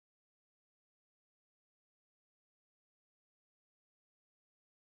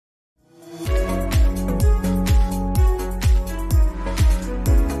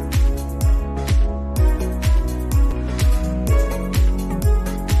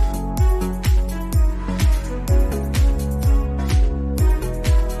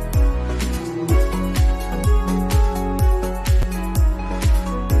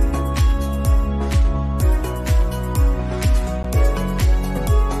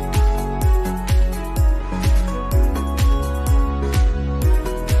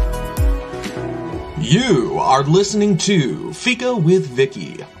You are listening to Fika with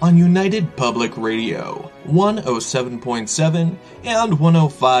Vicky on United Public Radio, 107.7 and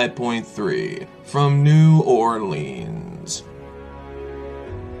 105.3 from New Orleans.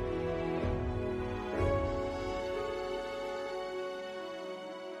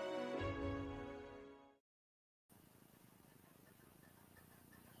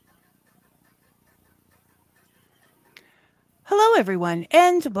 Hello, everyone,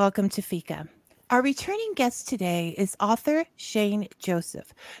 and welcome to Fika. Our returning guest today is author Shane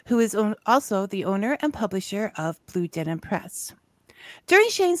Joseph, who is also the owner and publisher of Blue Denim Press. During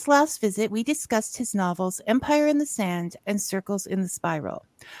Shane's last visit, we discussed his novels Empire in the Sand and Circles in the Spiral.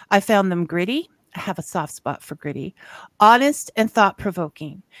 I found them gritty. I have a soft spot for gritty, honest, and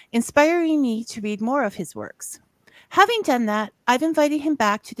thought-provoking, inspiring me to read more of his works. Having done that, I've invited him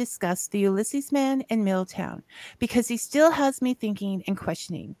back to discuss The Ulysses Man and Milltown because he still has me thinking and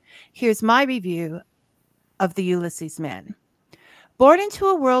questioning. Here's my review of The Ulysses Man. Born into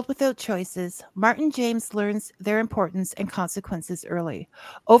a world without choices, Martin James learns their importance and consequences early.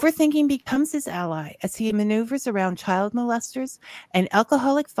 Overthinking becomes his ally as he maneuvers around child molesters, an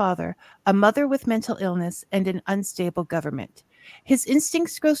alcoholic father, a mother with mental illness, and an unstable government. His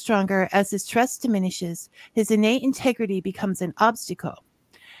instincts grow stronger as his trust diminishes. His innate integrity becomes an obstacle.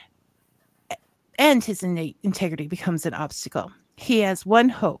 He has one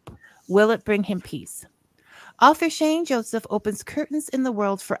hope. Will it bring him peace? Author Shane Joseph opens curtains in the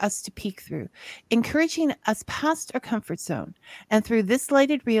world for us to peek through, encouraging us past our comfort zone. And through this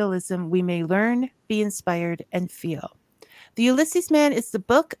lighted realism, we may learn, be inspired, and feel. The Ulysses Man is the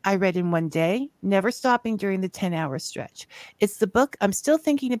book I read in one day, never stopping during the 10-hour stretch. It's the book I'm still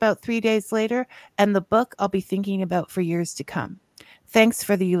thinking about 3 days later, and the book I'll be thinking about for years to come. Thanks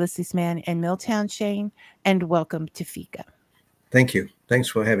for The Ulysses Man and Milltown, Shane, and welcome to Fika. Thank you. Thanks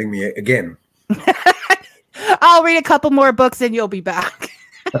for having me again. I'll read a couple more books and you'll be back.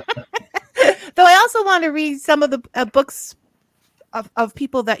 Though I also want to read some of the books of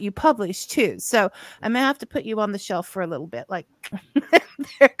people that you publish too. So I may have to put you on the shelf for a little bit. Like,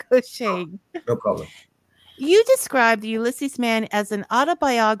 there goes Shane. No problem. You described The Ulysses Man as an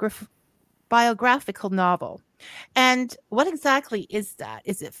autobiographical novel. And what exactly is that?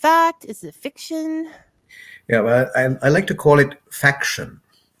 Is it fact? Is it fiction? Yeah, well, I like to call it faction.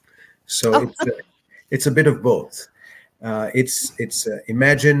 So it's a bit of both. It's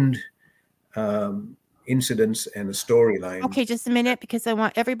imagined incidents and a storyline. Okay, just a minute, because I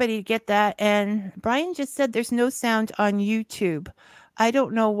want everybody to get that. And Brian just said there's no sound on YouTube. I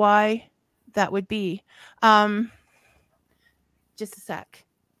don't know why that would be. Just a sec.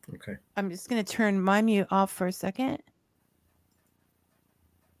 Okay. I'm just going to turn my mute off for a second.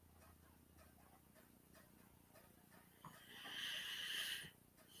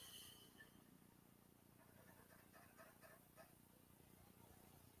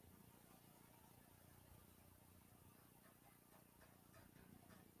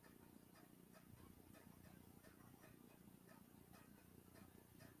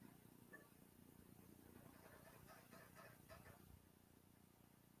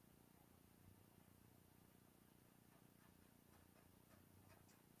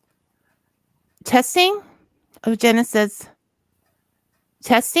 Testing? Oh, Jenna says,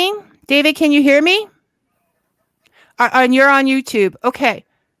 testing? David, can you hear me? And you're on YouTube. Okay.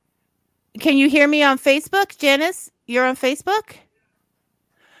 Can you hear me on Facebook? Janice, you're on Facebook?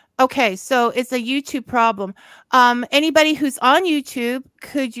 Okay, so it's a YouTube problem. Anybody who's on YouTube,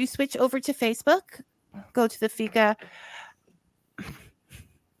 could you switch over to Facebook? Go to the Fika.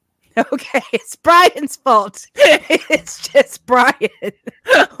 Okay, it's Brian's fault. It's just Brian.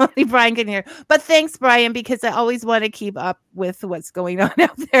 Only Brian can hear. But thanks, Brian, because I always want to keep up with what's going on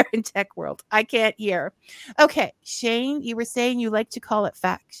out there in tech world. I can't hear. Okay, Shane, you were saying you like to call it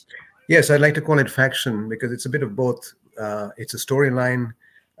fact. Yes, I'd like to call it faction because it's a bit of both. It's a storyline,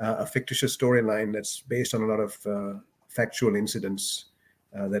 a fictitious storyline that's based on a lot of factual incidents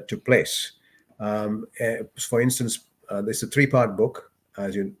that took place. For instance, there's a 3-part book,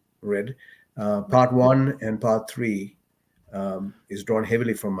 as you read. Part 1 and part 3 is drawn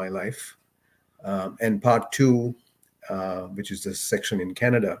heavily from my life. And part 2, which is the section in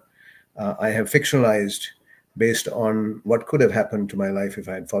Canada, I have fictionalized based on what could have happened to my life if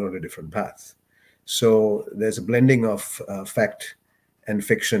I had followed a different path. So there's a blending of fact and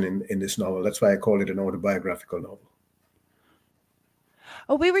fiction in this novel. That's why I call it an autobiographical novel.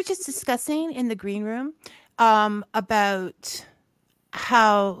 Oh, we were just discussing in the green room about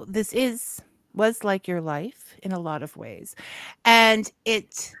how this was like your life in a lot of ways. And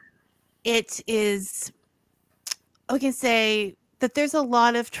it is, we can say that there's a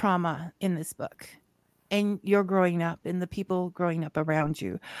lot of trauma in this book. and you're growing up and the people growing up around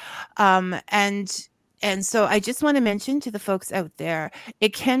you. Um, and and so I just want to mention to the folks out there,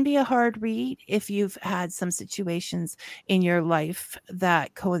 it can be a hard read if you've had some situations in your life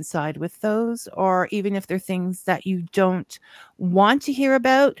that coincide with those, or even if they're things that you don't want to hear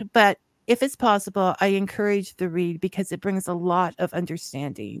about. But if it's possible, I encourage the read because it brings a lot of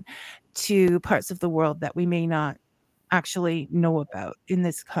understanding to parts of the world that we may not actually know about in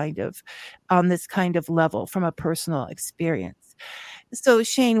this kind of on this kind of level from a personal experience. So,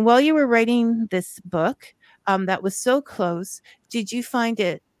 Shane, while you were writing this book, that was so close, did you find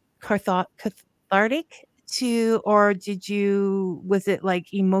it cathartic to, or was it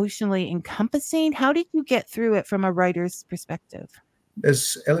like emotionally encompassing? How did you get through it from a writer's perspective?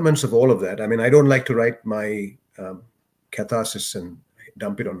 There's elements of all of that. I mean, I don't like to write my catharsis and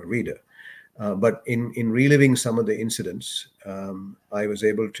dump it on the reader. But in reliving some of the incidents, I was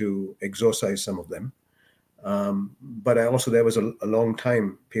able to exorcise some of them. But there was a long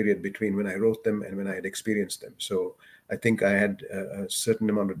time period between when I wrote them and when I had experienced them. So I think I had a certain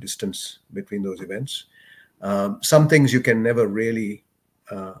amount of distance between those events. Some things you can never really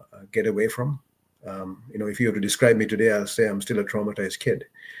get away from. If you were to describe me today, I'll say I'm still a traumatized kid.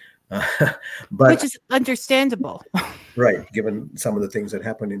 Which is understandable. Right, given some of the things that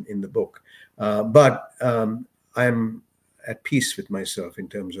happen in the book. But I'm at peace with myself in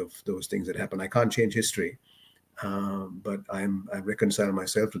terms of those things that happen. I can't change history, but I reconcile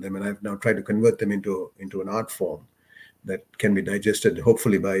myself to them, and I've now tried to convert them into an art form that can be digested,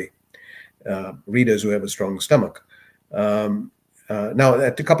 hopefully, by readers who have a strong stomach. Now,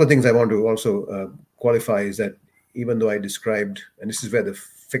 a couple of things I want to also qualify is that even though I described, and this is where the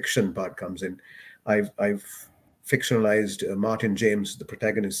fiction part comes in, I've fictionalized Martin James, the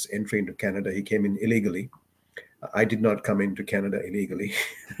protagonist's entry into Canada. He came in illegally. I did not come into Canada illegally.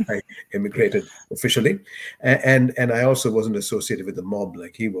 I immigrated officially, and I also wasn't associated with the mob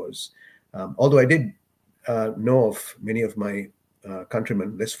like he was. Although I did know of many of my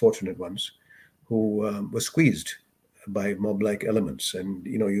countrymen, less fortunate ones, who were squeezed by mob-like elements, and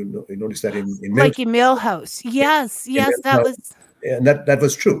you notice that in like in Millhouse. Yes, that was, and that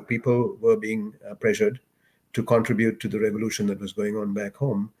was true. People were being pressured to contribute to the revolution that was going on back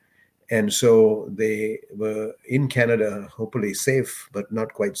home. And so they were in Canada, hopefully safe, but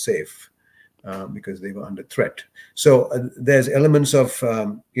not quite safe because they were under threat. So there's elements of,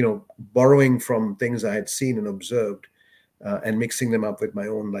 borrowing from things I had seen and observed and mixing them up with my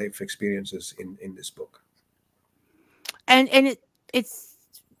own life experiences in this book. And it's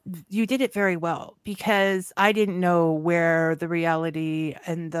you did it very well, because I didn't know where the reality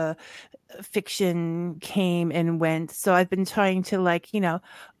and the fiction came and went. So I've been trying to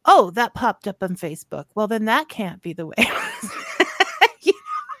oh, that popped up on Facebook. Well, then that can't be the way. You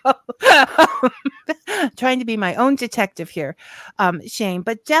know? Trying to be my own detective here, Shane,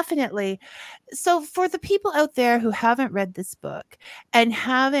 but definitely. So for the people out there who haven't read this book and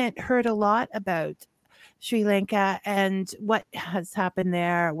haven't heard a lot about Sri Lanka and what has happened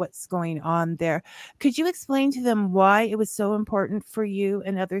there, what's going on there, could you explain to them why it was so important for you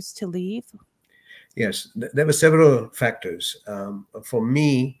and others to leave? Yes, there were several factors. For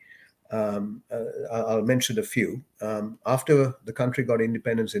me, I'll mention a few. After the country got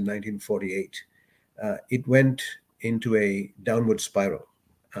independence in 1948, it went into a downward spiral,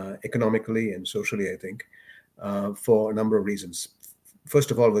 economically and socially, I think, for a number of reasons.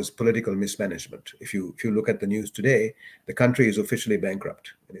 First of all, was political mismanagement. If you look at the news today, the country is officially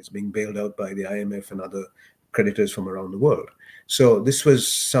bankrupt and it's being bailed out by the IMF and other creditors from around the world. So this was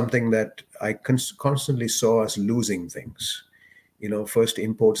something that I constantly saw us losing things. First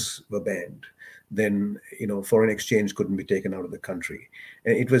imports were banned, then foreign exchange couldn't be taken out of the country,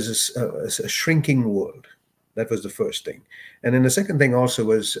 and it was a shrinking world. That was the first thing. And then the second thing also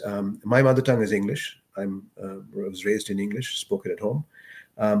was, my mother tongue is English. I was raised in English, spoke it at home.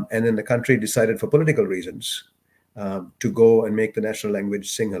 And then the country decided, for political reasons, to go and make the national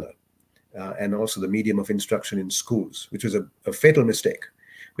language Sinhala, and also the medium of instruction in schools, which was a fatal mistake,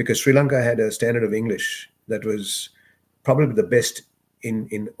 because Sri Lanka had a standard of English that was probably the best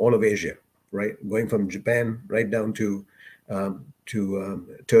in all of Asia, right? Going from Japan right down to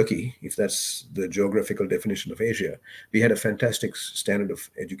Turkey, if that's the geographical definition of Asia. We had a fantastic standard of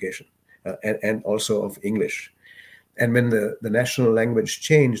education and also of English. And when the national language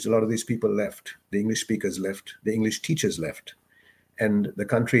changed, a lot of these people left. The English speakers left, the English teachers left, and the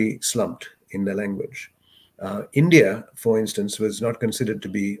country slumped in the language. India, for instance, was not considered to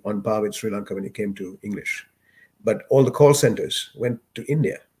be on par with Sri Lanka when it came to English. But all the call centers went to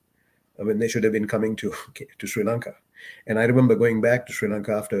India when they should have been coming to Sri Lanka. And I remember going back to Sri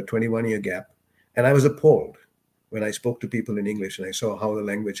Lanka after a 21-year gap, And I was appalled when I spoke to people in English and I saw how the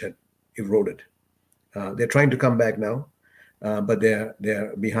language had eroded. They're trying to come back now, but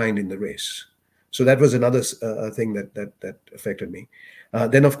they're behind in the race. So that was another thing that affected me.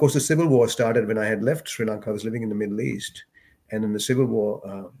 Then, of course, the civil war started when I had left Sri Lanka. I was living in the Middle East, and then the civil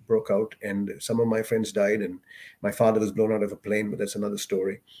war broke out, and some of my friends died, and my father was blown out of a plane, but that's another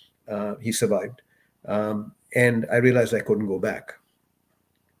story. He survived, and I realized I couldn't go back,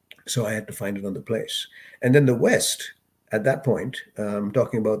 so I had to find another place. And then the West, at that point,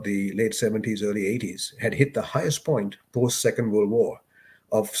 talking about the late 70s, early 80s, had hit the highest point post Second World War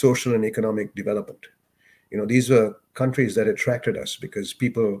of social and economic development. These were countries that attracted us because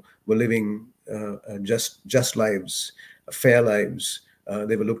people were living just lives, fair lives.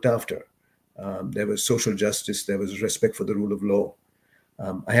 They were looked after. There was social justice. There was respect for the rule of law.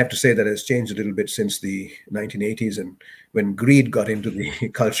 I have to say that has changed a little bit since the 1980s and when greed got into the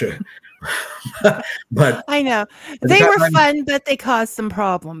culture. But I know they were fun, but they caused some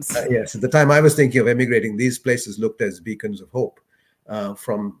problems. Yes, at the time I was thinking of emigrating, these places looked as beacons of hope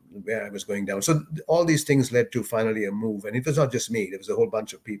from where I was going down. So all these things led to finally a move, and it was not just me. There was a whole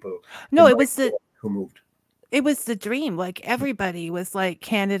bunch of people. No, it was who moved. It was the dream. Like everybody was like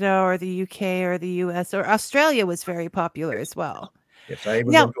Canada or the UK or the US or Australia was very popular as well. Yes, I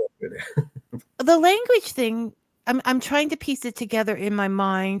even now, the language thing. I'm trying to piece it together in my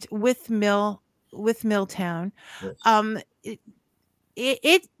mind with Milltown. Yes.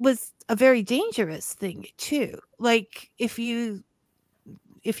 It was a very dangerous thing too. Like if you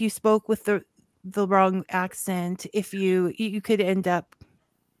spoke with the wrong accent, if you could end up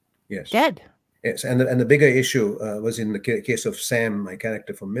dead. Yes, and the bigger issue was in the case of Sam, my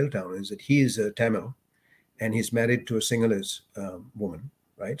character from Milltown, is that he is a Tamil, and he's married to a Sinhalese woman,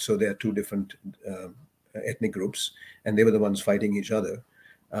 right? So there are two different ethnic groups, and they were the ones fighting each other.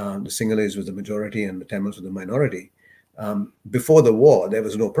 The Sinhalese was the majority, and the Tamils were the minority. Before the war, there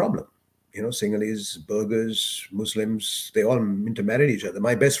was no problem. Sinhalese, Burghers, Muslims, they all intermarried each other.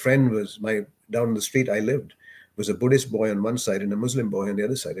 My best friend was down the street I lived was a Buddhist boy on one side and a Muslim boy on the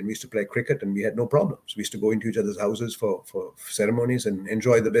other side. And we used to play cricket and we had no problems. We used to go into each other's houses for ceremonies and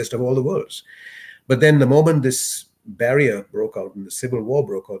enjoy the best of all the worlds. But then the moment this barrier broke out and the civil war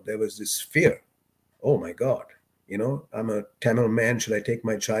broke out, there was this fear. Oh my God, I'm a Tamil man. Should I take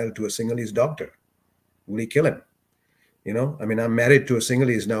my child to a Sinhalese doctor? Will he kill him? I'm married to a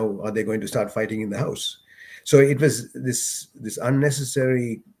Sinhalese now. Are they going to start fighting in the house? So it was this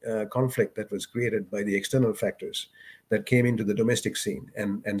unnecessary conflict that was created by the external factors that came into the domestic scene.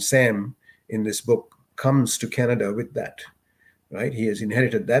 And Sam, in this book, comes to Canada with that, right? He has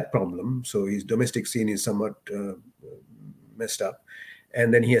inherited that problem. So his domestic scene is somewhat messed up.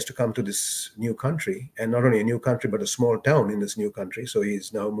 And then he has to come to this new country, and not only a new country, but a small town in this new country. So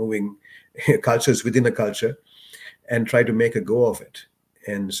he's now moving cultures within a culture and try to make a go of it.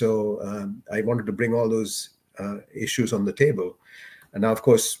 And so I wanted to bring all those issues on the table. And now, of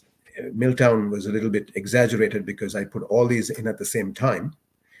course, Milltown was a little bit exaggerated because I put all these in at the same time.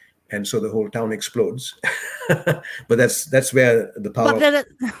 And so the whole town explodes. But that's where the power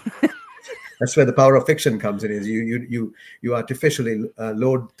that's where the power of fiction comes in, is you artificially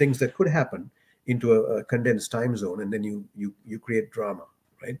load things that could happen into a condensed time zone, and then you create drama,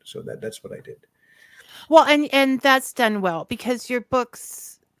 right? So that's what I did. Well, and that's done well, because your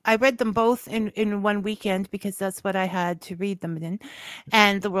books, I read them both in one weekend because that's what I had to read them in,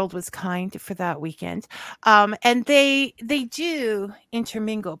 and the world was kind for that weekend. And they do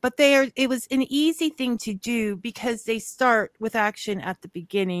intermingle, but it was an easy thing to do because they start with action at the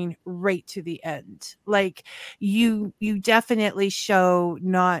beginning right to the end. Like you definitely show,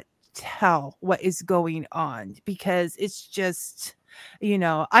 not tell, what is going on, because it's just,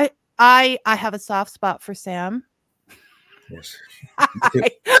 I have a soft spot for Sam. Yes.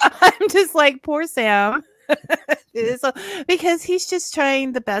 I'm just like, poor Sam. Because he's just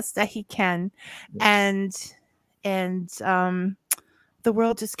trying the best that he can. Yes. And the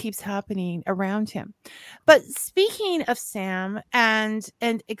world just keeps happening around him. But speaking of Sam and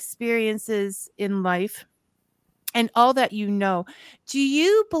experiences in life and all that do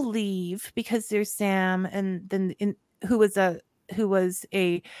you believe, because there's Sam and then who was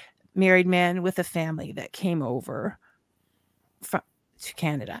a married man with a family that came over to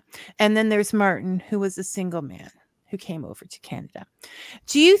Canada, and then there's Martin, who was a single man who came over to Canada.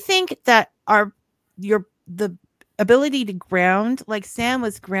 Do you think that the ability to ground, like Sam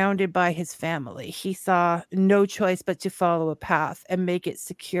was grounded by his family, he saw no choice but to follow a path and make it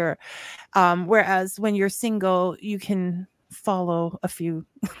secure, whereas when you're single, you can follow a few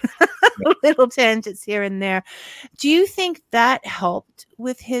little tangents here and there. Do you think that helped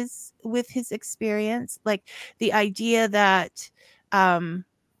with his experience? Like the idea that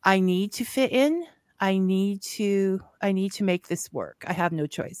I need to fit in, I need to make this work. I have no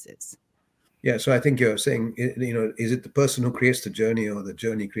choices. Yeah, so I think you're saying, is it the person who creates the journey or the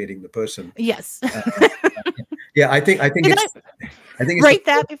journey creating the person? Yes. Yeah, I think Did it's I think it's the write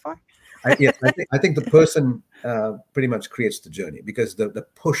that before? yes, I think the person pretty much creates the journey, because the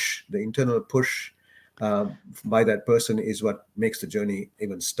push, the internal push by that person is what makes the journey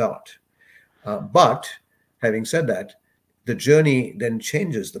even start. But having said that, the journey then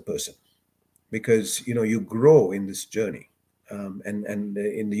changes the person, because you grow in this journey. And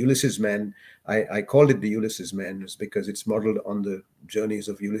in the Ulysses Man, I called it the Ulysses Man is because it's modeled on the journeys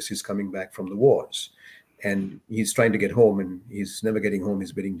of Ulysses coming back from the wars, and he's trying to get home, and he's never getting home.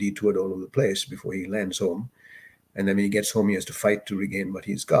 He's getting detoured all over the place before he lands home, and then when he gets home, he has to fight to regain what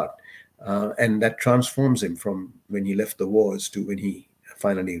he's got, and that transforms him from when he left the wars to when he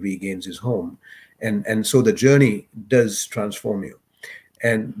finally regains his home, and so the journey does transform you.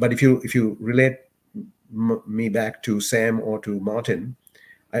 But if you relate me back to Sam or to Martin,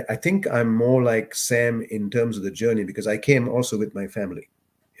 I think I'm more like Sam in terms of the journey, because I came also with my family.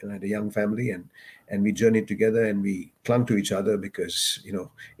 I had a young family, and we journeyed together, and we clung to each other, because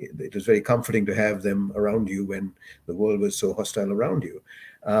it was very comforting to have them around you when the world was so hostile around you.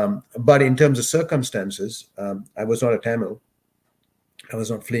 But in terms of circumstances, I was not a Tamil. I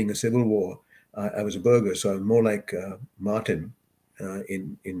was not fleeing a civil war. I was a burgher, so I'm more like Martin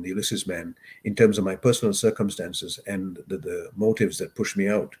in the Ulysses Man, in terms of my personal circumstances and the motives that pushed me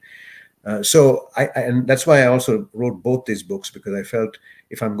out. And that's why I also wrote both these books, because I felt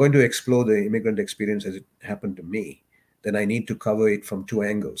if I'm going to explore the immigrant experience as it happened to me, then I need to cover it from two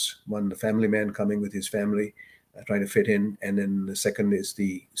angles. One, the family man coming with his family, trying to fit in, and then the second is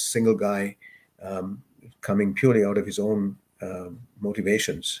the single guy coming purely out of his own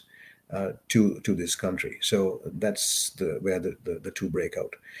motivations to this country. So that's where the two break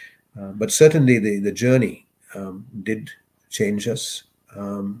out. But certainly the journey did change us,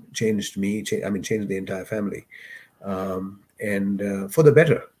 changed me. Changed the entire family, and for the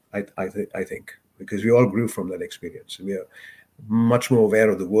better. I think, because we all grew from that experience. We are much more aware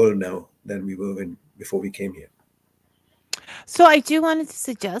of the world now than we were before we came here. So I do wanted to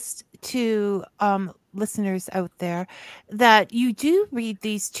suggest to listeners out there that you do read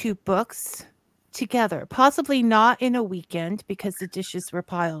these two books together, possibly not in a weekend because the dishes were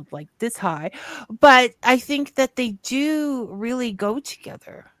piled like this high, but I think that they do really go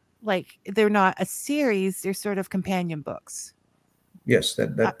together. Like they're not a series, they're sort of companion books. Yes,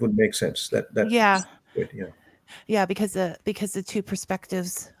 that would make sense. That's Yeah. good. Yeah. Yeah, because the two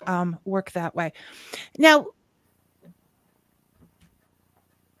perspectives work that way. Now,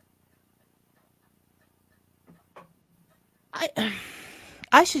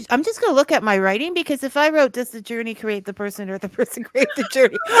 I'm just going to look at my writing, because if I wrote, does the journey create the person or the person create the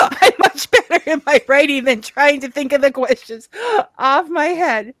journey? I'm much better in my writing than trying to think of the questions off my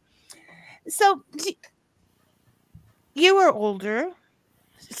head. So you were older,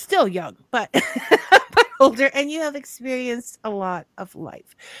 still young, but, but older, and you have experienced a lot of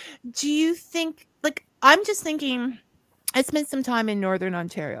life. Do you think, like, I'm just thinking, I spent some time in Northern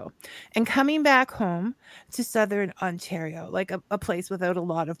Ontario, and coming back home to Southern Ontario, like a place without a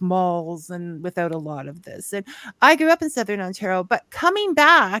lot of malls and without a lot of this. And I grew up in Southern Ontario, but coming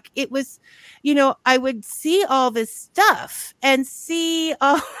back, it was, I would see all this stuff and see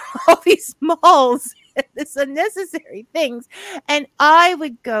all these malls and this unnecessary things. And I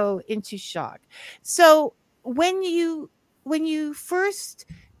would go into shock. So when you first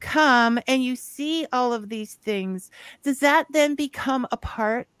come and you see all of these things, does that then become a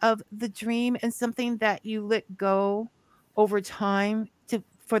part of the dream and something that you let go over time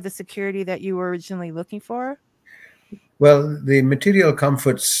for the security that you were originally looking for? Well, the material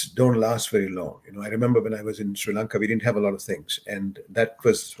comforts don't last very long. I remember when I was in Sri Lanka, we didn't have a lot of things, and that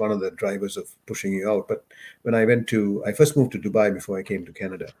was one of the drivers of pushing you out. But when I first moved to Dubai before I came to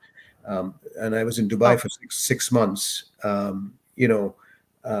Canada, and I was in Dubai Oh, for six months.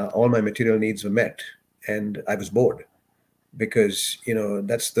 All my material needs were met, and I was bored, because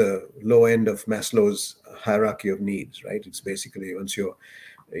that's the low end of Maslow's hierarchy of needs, right? It's basically once your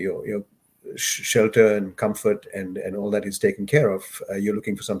shelter and comfort and all that is taken care of, you're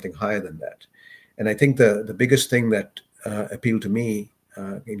looking for something higher than that. And I think the biggest thing that appealed to me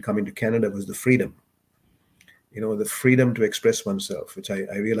in coming to Canada was the freedom. The freedom to express oneself, which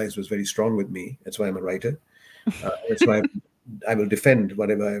I realized was very strong with me. That's why I'm a writer. That's why I will defend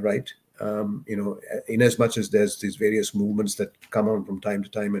whatever I write. in as much as there's these various movements that come on from time to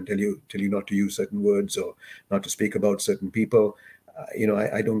time and tell you not to use certain words or not to speak about certain people,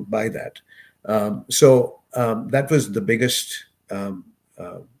 I don't buy that. So that was the biggest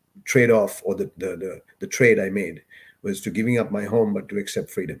trade-off, or the trade I made, was to giving up my home but to accept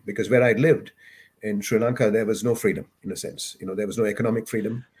freedom. Because where I lived in Sri Lanka, there was no freedom in a sense. There was no economic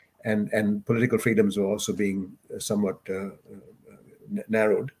freedom, and political freedoms were also being somewhat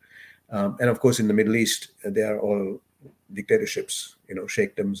narrowed. And of course, in the Middle East, they are all dictatorships,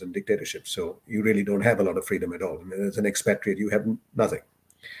 sheikdoms and dictatorships. So you really don't have a lot of freedom at all. I mean, as an expatriate, you have nothing.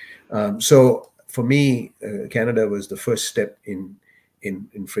 So for me, Canada was the first step in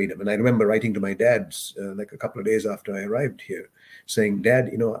freedom. And I remember writing to my dad like a couple of days after I arrived here, saying,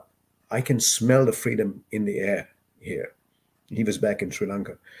 "Dad, I can smell the freedom in the air here." He was back in Sri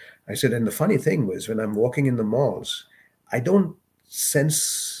Lanka. I said, and the funny thing was, when I'm walking in the malls, I don't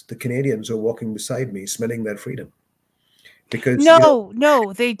sense the Canadians who are walking beside me smelling that freedom. Because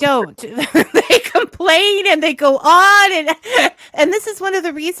no, they don't. They complain and they go on, and this is one of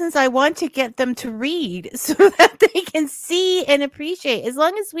the reasons I want to get them to read, so that they can see and appreciate. As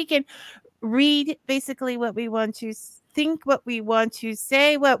long as we can read basically what we want to think, what we want to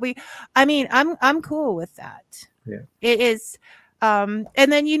say, I'm cool with that. Yeah. It is. And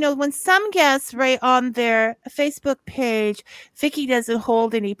then, when some guests write on their Facebook page, Vicky doesn't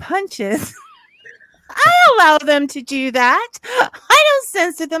hold any punches. I allow them to do that. I don't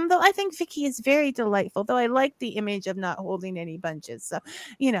censor them, though. I think Vicky is very delightful, though I like the image of not holding any punches. So,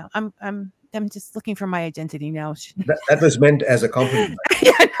 I'm just looking for my identity now. That was meant as a compliment.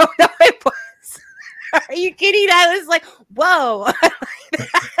 Yeah, no, it was. Are you kidding? I was like, whoa. I like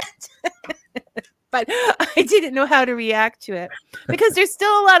that. But I didn't know how to react to it, because there's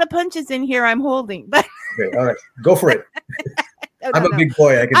still a lot of punches in here I'm holding. But okay, all right, go for it. I'm a big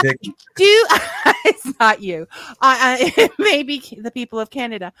boy. I can take it. It's not you. It may be the people of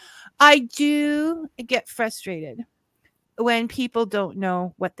Canada. I do get frustrated when people don't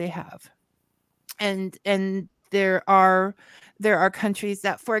know what they have. And there are countries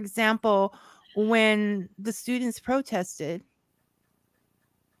that, for example, when the students protested,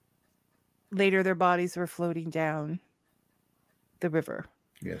 later their bodies were floating down the river.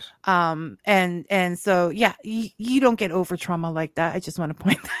 Yes. And so, yeah, you don't get over trauma like that. I just want to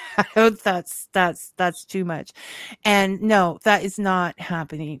point that out. That's too much. And no, that is not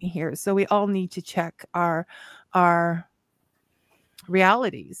happening here. So we all need to check our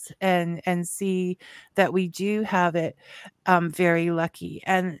realities and see that we do have it very lucky,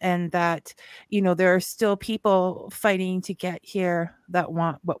 and that there are still people fighting to get here that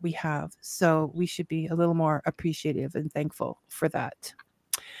want what we have. So we should be a little more appreciative and thankful for that.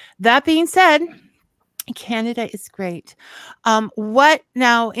 That being said, Canada is great. What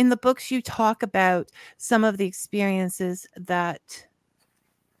now, in the books you talk about some of the experiences that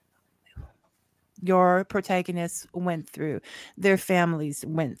your protagonists went through, their families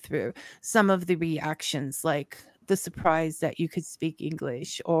went through, some of the reactions, like the surprise that you could speak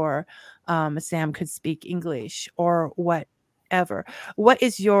English, or Sam could speak English, or whatever. What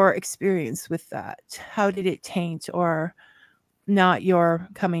is your experience with that? How did it taint or not your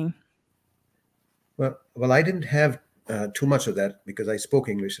coming? Well, I didn't have too much of that, because I spoke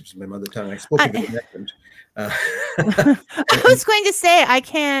English. It's my mother tongue. I spoke it with an accent. I was going to say, I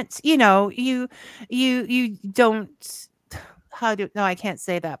can't. You don't. No, I can't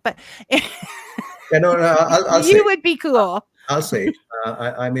say that. But yeah, no, I'll you say, would be cool. I'll say it.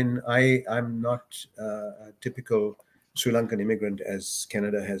 I'm not a typical Sri Lankan immigrant as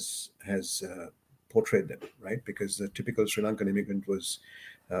Canada has portrayed them, right? Because the typical Sri Lankan immigrant was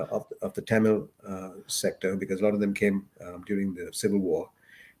of the Tamil sector, because a lot of them came during the Civil War,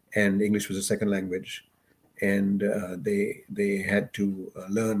 and English was a second language, and they had to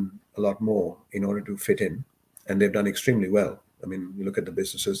learn a lot more in order to fit in, and they've done extremely well. I mean, you look at the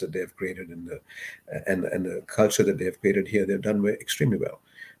businesses that they have created and the culture that they have created here. They've done extremely well,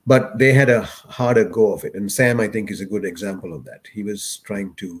 but they had a harder go of it. And Sam, I think, is a good example of that. He was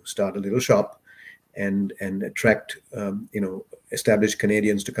trying to start a little shop and attract established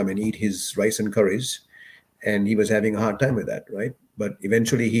Canadians to come and eat his rice and curries, and he was having a hard time with that, right? But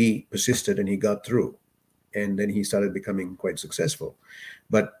eventually he persisted and he got through, and then he started becoming quite successful.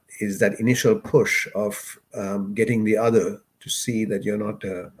 But is that initial push of getting the other to see that you're not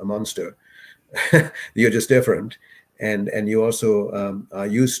a monster, you're just different, and you also are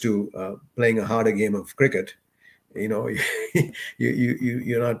used to playing a harder game of cricket. You're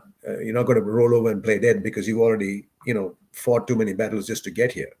not going to roll over and play dead, because you've already fought too many battles just to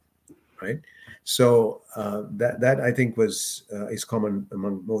get here, right? So that I think is common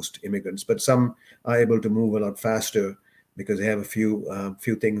among most immigrants. But some are able to move a lot faster because they have a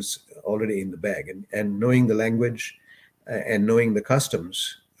few things already in the bag, and knowing the language and knowing the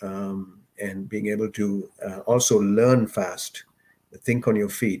customs, and being able to also learn fast, think on your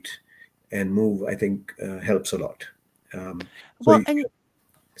feet, and move, I think helps a lot. So Well, you, and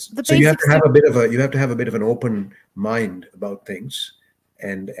the so you have basics to have do, a bit of an open mind about things,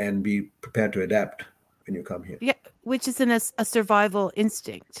 and be prepared to adapt when you come here. yeah, which is a survival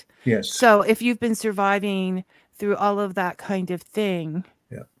instinct. Yes. So if you've been surviving through all of that kind of thing,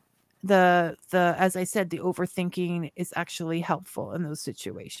 Yeah. the as I said, the overthinking is actually helpful in those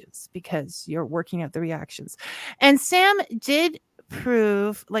situations because you're working out the reactions. And Sam did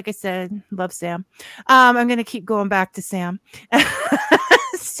prove, like I said, love Sam. I'm going to keep going back to Sam.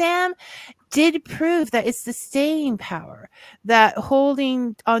 Sam did prove that it's the staying power, that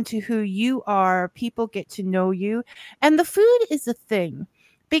holding onto who you are, people get to know you. And the food is a thing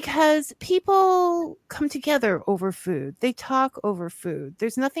because people come together over food. They talk over food.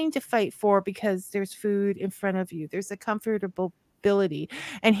 There's nothing to fight for because there's food in front of you. There's a comfortable ability.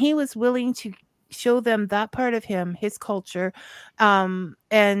 And he was willing to show them that part of him, his culture, and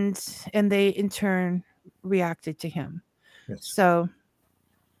they in turn reacted to him. Yes.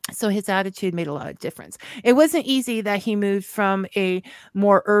 So his attitude made a lot of difference. It wasn't easy that he moved from a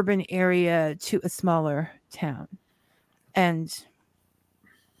more urban area to a smaller town. And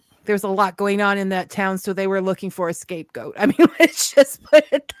there's a lot going on in that town, so they were looking for a scapegoat. I mean, let's just put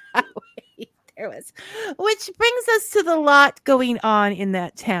it that way. There was. Which brings us to the lot going on in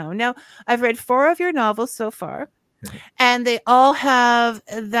that town. Now, I've read 4 of your novels so far, and they all have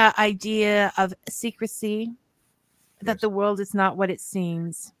that idea of secrecy, that Yes. the world is not what it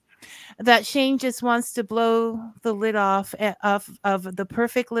seems, that Shane just wants to blow the lid off of the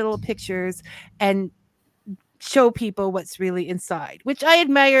perfect little pictures and show people what's really inside, which I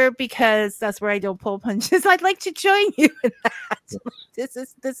admire because that's where I don't pull punches. I'd like to join you in that.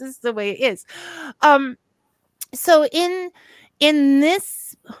 This is the way it is. So in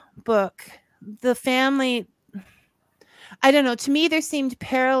this book, the family, I don't know, to me there seemed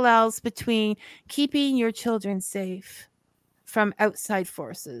parallels between keeping your children safe from outside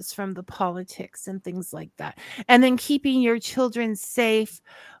forces, from the politics and things like that, and then keeping your children safe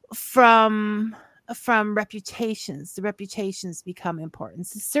from reputations. The reputations become important.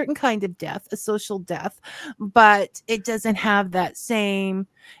 It's a certain kind of death, a social death, but it doesn't have that same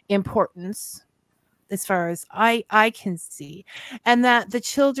importance as far as I can see, and that the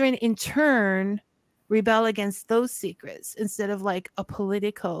children in turn rebel against those secrets instead of like a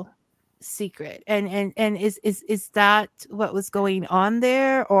political secret. And is that what was going on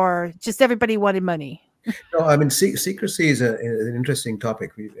there, or just everybody wanted money? No, I mean, secrecy is an interesting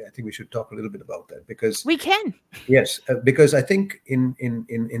topic. I think we should talk a little bit about that because, We can. yes, because I think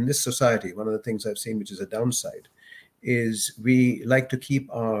in this society, one of the things I've seen, which is a downside, is we like to keep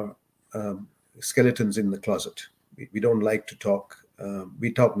our skeletons in the closet. We don't like to talk.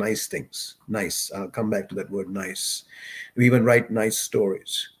 We talk nice things. Nice. I'll come back to that word, nice. We even write nice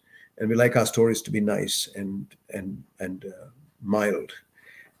stories, and we like our stories to be nice and mild.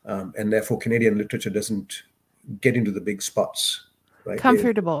 And therefore Canadian literature doesn't get into the big spots, right?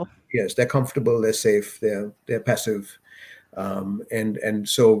 Comfortable. Yes, they're comfortable, they're safe, they're passive, and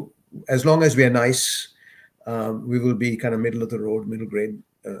so as long as we are nice, we will be kind of middle of the road, middle grade,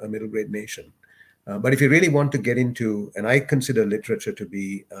 a middle grade nation. But if you really want to get into, and I consider literature to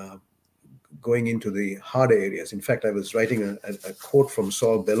be going into the harder areas. In fact, I was writing a quote from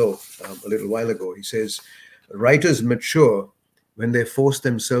Saul Bellow a little while ago. He says, "Writers mature when they force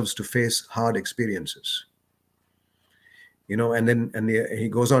themselves to face hard experiences." He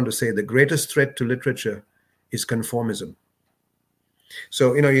goes on to say the greatest threat to literature is conformism.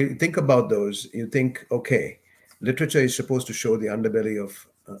 So, you think about those, you think, okay, literature is supposed to show the underbelly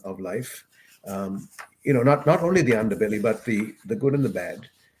of life. Not only the underbelly, but the good and the bad.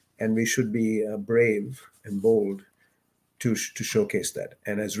 And we should be brave and bold to showcase that.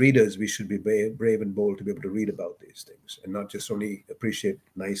 And as readers, we should be brave and bold to be able to read about these things and not just only appreciate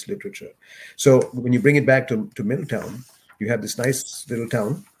nice literature. So when you bring it back to Milltown, you have this nice little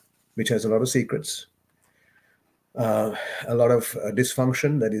town, which has a lot of secrets, a lot of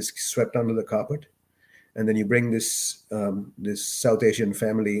dysfunction that is swept under the carpet. And then you bring this South Asian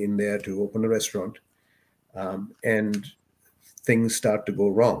family in there to open a restaurant, and things start to go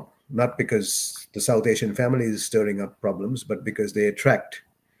wrong. Not because the South Asian family is stirring up problems, but because they attract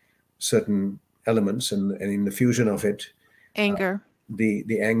certain elements, and in the fusion of it, Anger.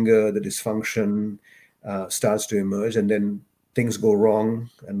 the anger, the dysfunction starts to emerge, and then things go wrong.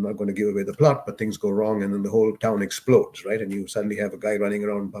 I'm not going to give away the plot, but things go wrong, and then the whole town explodes, right? And you suddenly have a guy running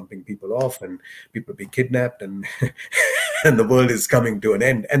around bumping people off, and people being kidnapped, and and the world is coming to an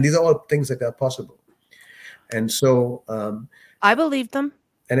end. And these are all things that are possible. And so, I believe them.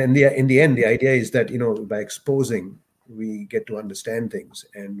 and in the end, the idea is that, by exposing, we get to understand things,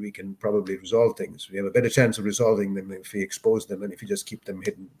 and we can probably resolve things. We have a better chance of resolving them if we expose them than if you just keep them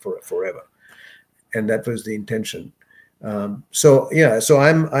hidden forever. And that was the intention. So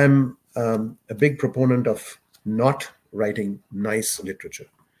I'm a big proponent of not writing nice literature.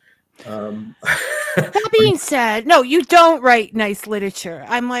 That being said, no, you don't write nice literature.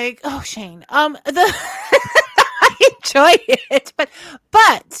 I'm like, oh, Shane, I enjoy it,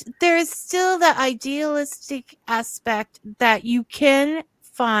 but there's still that idealistic aspect that you can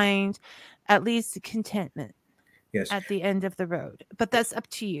find at least contentment. Yes. At the end of the road, but that's up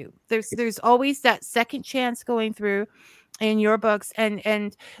to you. There's always that second chance going through in your books,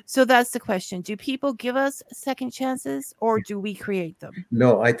 and so that's the question: do people give us second chances, or do we create them?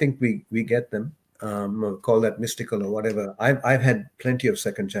 No, I think we get them. Call that mystical or whatever. I've had plenty of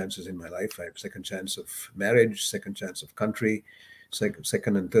second chances in my life. I have second chance of marriage, second chance of country,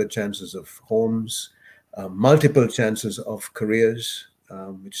 second and third chances of homes, multiple chances of careers,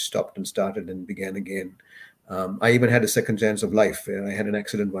 which stopped and started and began again. I even had a second chance of life. I had an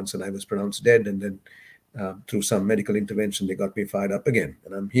accident once and I was pronounced dead. And then through some medical intervention, they got me fired up again.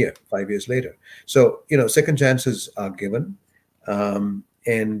 And I'm here 5 years later. So, second chances are given.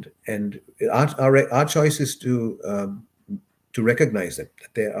 And our choice is to recognize them,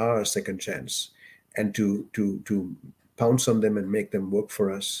 that there are a second chance, and to pounce on them and make them work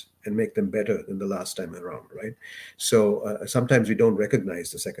for us and make them better than the last time around, right? So sometimes we don't recognize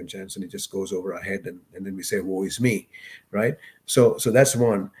the second chance, and it just goes over our head, and then we say, woe is me, right? So that's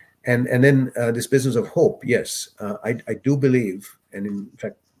one. And then this business of hope, yes, I do believe, and in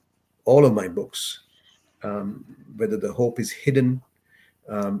fact, all of my books, whether the hope is hidden,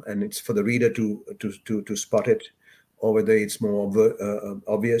 and it's for the reader to spot it, or whether it's more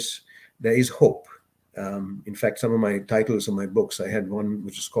obvious, there is hope. In fact, some of my titles of my books, I had one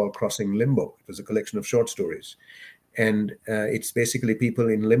which is called Crossing Limbo. It was a collection of short stories. And it's basically people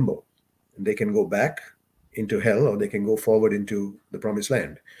in limbo. And they can go back into hell, or they can go forward into the promised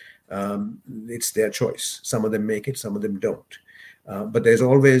land. It's their choice. Some of them make it, some of them don't. But there's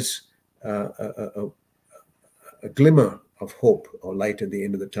always a glimmer of hope or light at the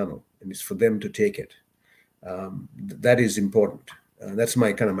end of the tunnel. And it's for them to take it. That is important. That's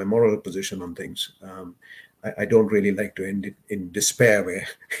my moral position on things. I don't really like to end it in despair where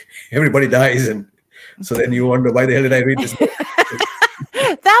everybody dies, and so then you wonder, why the hell did I read this book?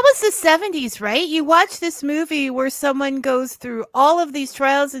 That was the 70s, right? You watch this movie where someone goes through all of these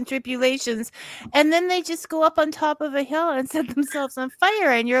trials and tribulations, and then they just go up on top of a hill and set themselves on fire,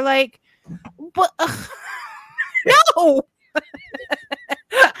 and you're like, what? No!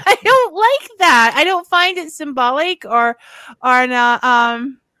 I don't like that. I don't find it symbolic or not.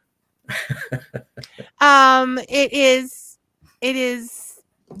 It is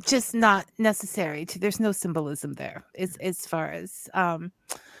just not necessary. There's no symbolism there, as far as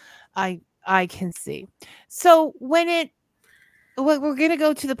I can see. So we're going to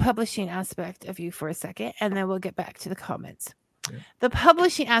go to the publishing aspect of you for a second, and then we'll get back to the comments. Yeah. The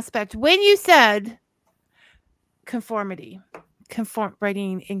publishing aspect, when you said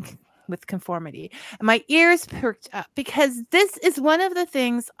writing with conformity, my ears perked up, because this is one of the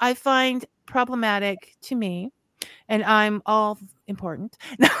things I find problematic to me, and I'm all important.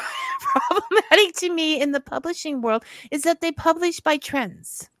 Problematic to me in the publishing world is that they publish by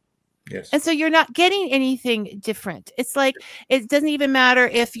trends. Yes. And so you're not getting anything different. It's like, it doesn't even matter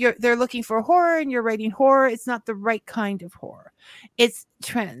if they're looking for horror and you're writing horror. It's not the right kind of horror. It's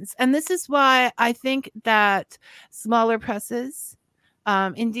trends. And this is why I think that smaller presses,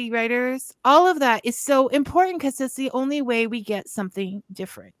 indie writers, all of that is so important, because it's the only way we get something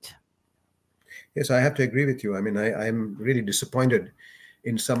different. Yes, I have to agree with you. I mean, I'm really disappointed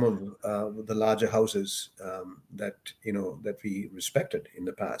in some of the larger houses that we respected in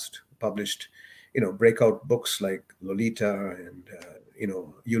the past, published, breakout books like Lolita and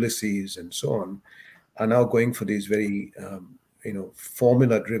Ulysses and so on, are now going for these very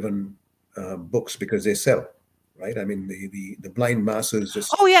formula-driven books because they sell. Right. I mean, the blind masses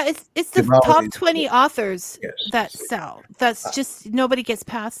just. Oh yeah, it's the top 20 authors that sell. That's just, nobody gets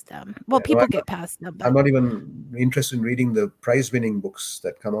past them. Well, people get past them. But I'm not even interested in reading the prize-winning books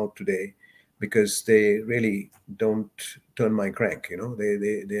that come out today, because they really don't turn my crank.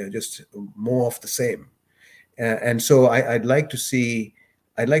 They are just more of the same. And so I'd like to see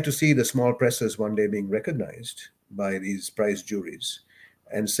the small presses one day being recognized, by these prize juries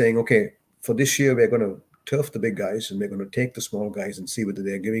and saying, okay, for this year, we're going to turf the big guys and we're going to take the small guys and see whether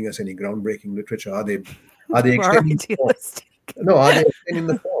they're giving us any groundbreaking literature. Are they More extending the form? idealistic. No, are they extending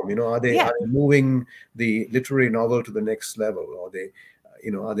the form? Are they Yeah. moving the literary novel to the next level? Or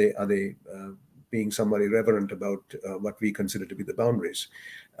are they being somewhat irreverent about what we consider to be the boundaries?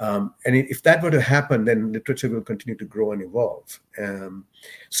 And if that were to happen, then literature will continue to grow and evolve.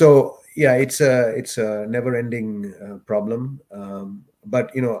 So yeah, it's a never-ending problem.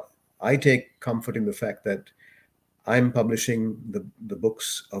 But I take comfort in the fact that I'm publishing the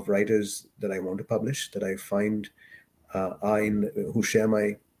books of writers that I want to publish, that I find who share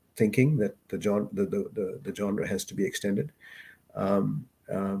my thinking that the genre has to be extended.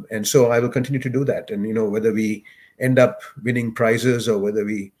 And so I will continue to do that. And whether we end up winning prizes or whether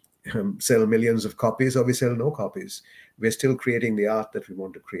we sell millions of copies or we sell no copies, we're still creating the art that we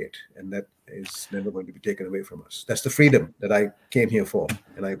want to create, and that is never going to be taken away from us. That's the freedom that I came here for,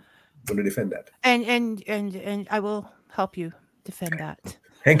 and I'm going to defend that. And I will help you defend that.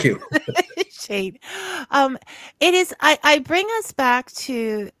 Thank you. Shade. It is. I bring us back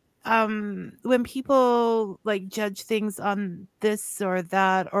to when people like judge things on this or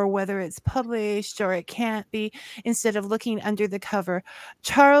that, or whether it's published or it can't be, instead of looking under the cover.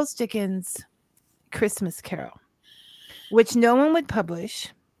 Charles Dickens' Christmas Carol, which no one would publish,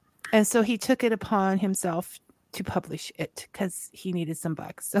 and so he took it upon himself to publish it because he needed some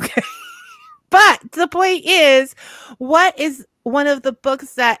bucks. Okay. But the point is, what is one of the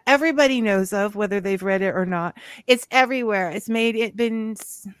books that everybody knows of, whether they've read it or not? It's everywhere. It's been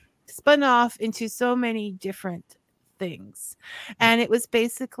spun off into so many different things. And it was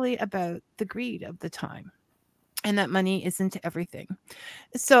basically about the greed of the time, and that money isn't everything.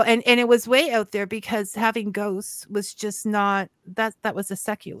 So, and it was way out there because having ghosts was just not, that was a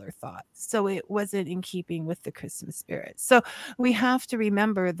secular thought. So it wasn't in keeping with the Christmas spirit. So we have to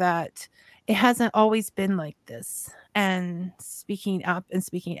remember that it hasn't always been like this. And speaking up and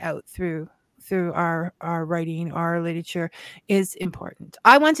speaking out through our writing, our literature is important.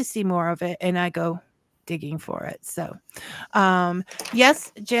 I want to see more of it, and I go digging for it. So,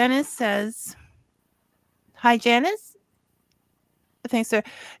 yes, Janice says, hi, Janice. Thanks, sir.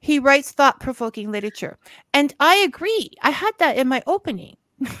 He writes thought-provoking literature. And I agree. I had that in my opening.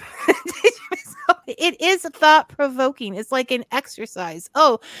 It is thought-provoking. It's like an exercise.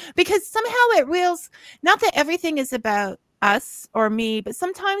 Oh, because somehow it reels, not that everything is about us or me, but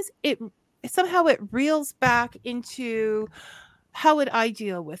sometimes it reels back into, how would I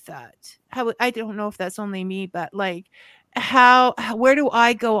deal with that? I don't know if that's only me, but like, where do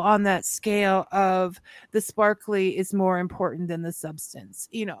I go on that scale of the sparkly is more important than the substance?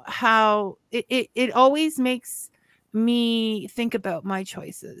 How it always makes me think about my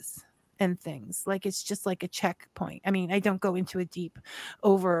choices and things. Like, it's just like a checkpoint. I mean, I don't go into a deep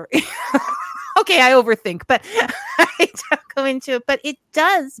over okay, I overthink, but I don't go into it. But it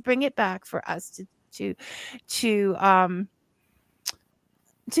does bring it back for us to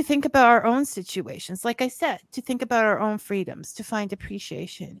think about our own situations. Like I said, to think about our own freedoms, to find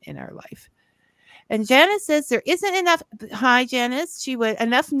appreciation in our life. And Janice says there isn't enough. Hi, Janice.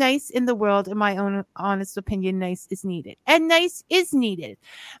 Enough nice in the world. In my own honest opinion, nice is needed. And nice is needed.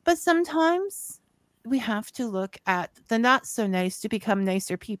 But sometimes we have to look at the not so nice to become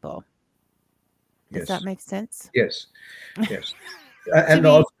nicer people. Does that make sense? Yes. Yes. And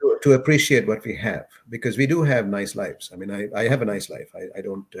also to appreciate what we have, because we do have nice lives. I mean, I have a nice life. I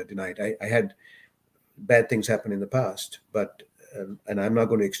don't deny it. I had bad things happen in the past, but and I'm not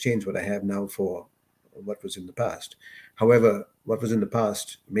going to exchange what I have now for what was in the past. However, what was in the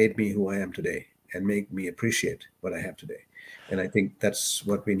past made me who I am today and make me appreciate what I have today. And I think that's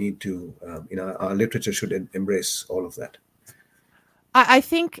what we need to, our literature should embrace all of that. I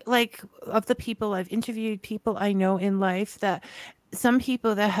think, like, of the people I've interviewed, people I know in life, that some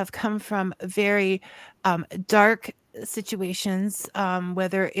people that have come from very dark situations,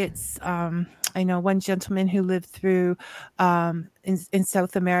 whether it's, I know one gentleman who lived through in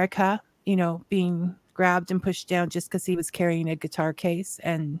South America, being grabbed and pushed down just because he was carrying a guitar case,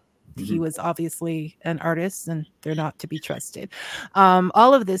 and he was obviously an artist, and they're not to be trusted.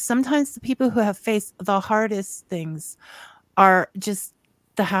 All of this, sometimes the people who have faced the hardest things are just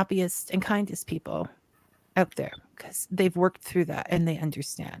the happiest and kindest people out there, because they've worked through that and they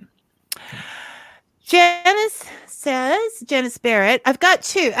understand. Janice Barrett, I've got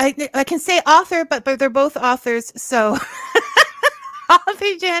two. I can say author, but they're both authors. So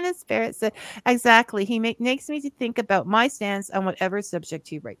author Janice Barrett said, exactly. He makes me to think about my stance on whatever subject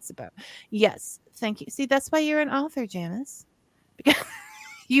he writes about. Yes. Thank you. See, that's why you're an author, Janice. Because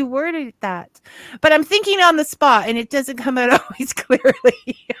you worded that But I'm thinking on the spot, and it doesn't come out always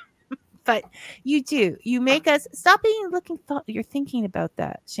clearly. But you do. You make us stop being looking thought. You're thinking about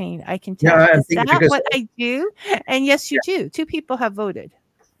that, Shane. I can Yeah, tell. I'm Is thinking that because what I do? And yes, you do. Two people have voted.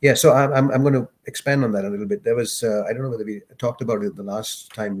 yeah. So I'm going to expand on that a little bit. There was I don't know whether we talked about it the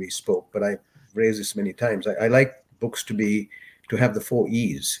last time we spoke, but I raised this many times. I like books to have the four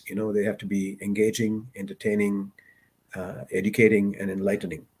E's. You know, they have to be engaging, entertaining, educating, and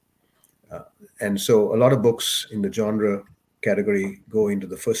enlightening. Uh, and so a lot of books in the genre category go into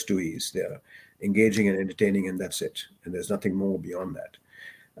the first two E's. They're engaging and entertaining, and that's it. And there's nothing more beyond that.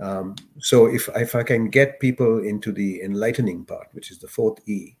 So if I can get people into the enlightening part, which is the fourth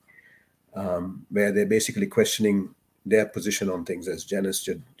E, where they're basically questioning their position on things, as Janice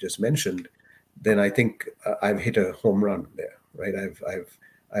just mentioned, then I think I've hit a home run there, right?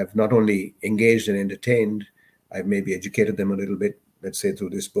 I've not only engaged and entertained, I've maybe educated them a little bit, let's say through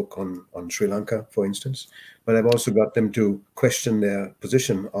this book on Sri Lanka, for instance, but I've also got them to question their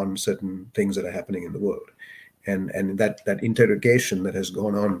position on certain things that are happening in the world. And that interrogation that has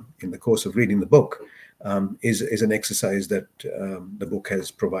gone on in the course of reading the book is an exercise that the book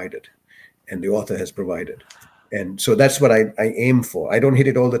has provided and the author has provided. And so that's what I aim for. I don't hit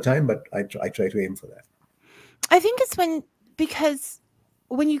it all the time, but I try to aim for that. I think it's because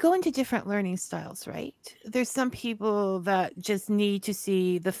when you go into different learning styles, right? There's some people that just need to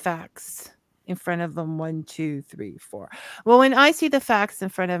see the facts in front of them 1, 2, 3, 4. Well, when I see the facts in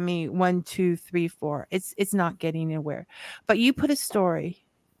front of me 1, 2, 3, 4, it's not getting anywhere. But you put a story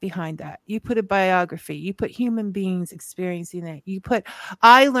behind that. You put a biography. You put human beings experiencing it.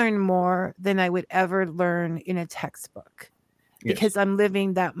 I learn more than I would ever learn in a textbook Yes. because I'm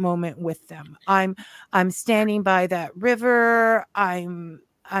living that moment with them. I'm standing by that river. I'm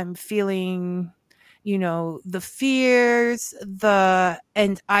feeling, the fears,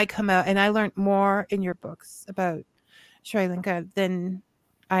 and I come out and I learned more in your books about Sri Lanka than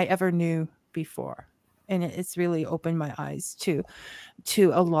I ever knew before. And it's really opened my eyes to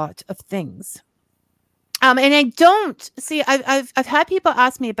a lot of things. And I don't see. I've had people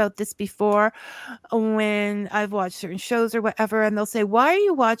ask me about this before when I've watched certain shows or whatever, and they'll say, "Why are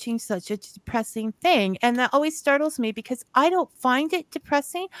you watching such a depressing thing?" And that always startles me because I don't find it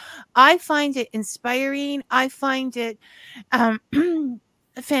depressing. I find it inspiring. I find it um,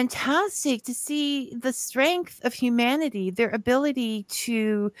 fantastic to see the strength of humanity, their ability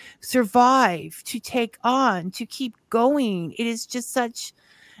to survive, to take on, to keep going. It is just such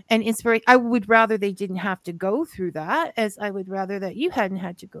and inspiration. I would rather they didn't have to go through that, as I would rather that you hadn't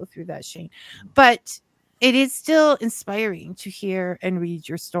had to go through that, Shane. But it is still inspiring to hear and read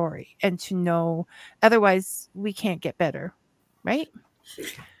your story and to know. Otherwise, we can't get better, right?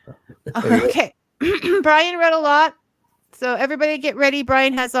 Okay. Brian read a lot. So everybody get ready.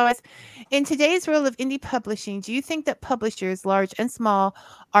 Brian has always. In today's world of indie publishing, do you think that publishers, large and small,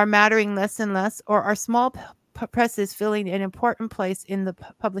 are mattering less and less, or are small presses filling an important place in the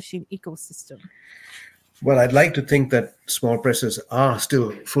publishing ecosystem? Well, I'd like to think that small presses are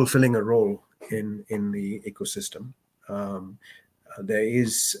still fulfilling a role in the ecosystem. There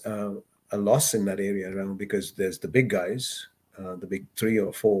is a loss in that area around because there's the big guys, the big 3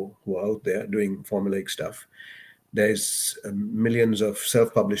 or 4 who are out there doing formulaic stuff. There's millions of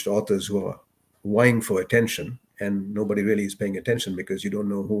self-published authors who are vying for attention, and nobody really is paying attention because you don't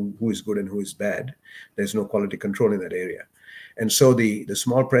know who is good and who is bad. There's no quality control in that area. And so the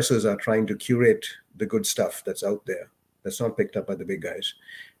small presses are trying to curate the good stuff that's out there, that's not picked up by the big guys,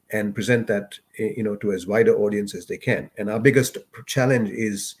 and present that to as wide an audience as they can. And our biggest challenge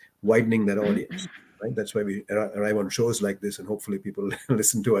is widening that audience. Right? That's why we arrive on shows like this, and hopefully people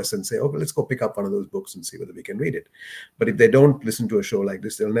listen to us and say, "Okay, let's go pick up one of those books and see whether we can read it." But if they don't listen to a show like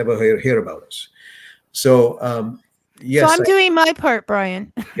this, they'll never hear about us. So yes, so I'm doing my part,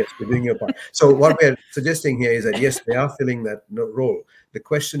 Brian. Yes, you're doing your part. So what we're suggesting here is that yes, they are filling that role. The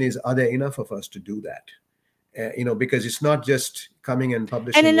question is, are there enough of us to do that? Because it's not just coming and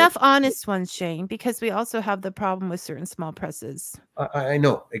publishing. And enough honest ones, Shane, because we also have the problem with certain small presses. I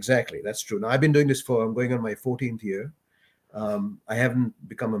know, exactly. That's true. Now, I've been doing this I'm going on my 14th year. I haven't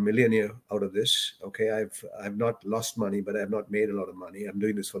become a millionaire out of this. Okay, I've not lost money, but I've not made a lot of money. I'm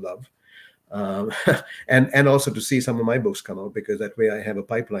doing this for love. And also to see some of my books come out, because that way I have a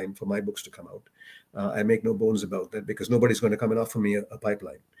pipeline for my books to come out. I make no bones about that, because nobody's going to come and offer me a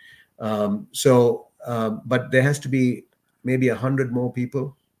pipeline. But there has to be maybe 100 more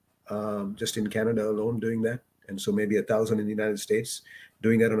people just in Canada alone doing that. And so maybe 1,000 in the United States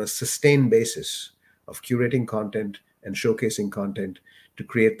doing that on a sustained basis of curating content and showcasing content to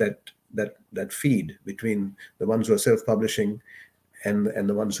create that feed between the ones who are self-publishing and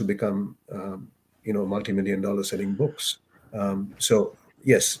the ones who become multi-million-dollar selling books. So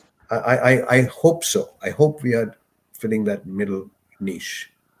yes, I hope so. I hope we are filling that middle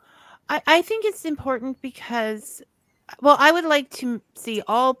niche. I think it's important because, well, I would like to see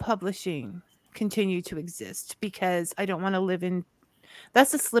all publishing continue to exist because I don't want to live in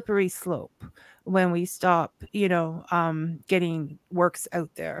that's a slippery slope when we stop, getting works out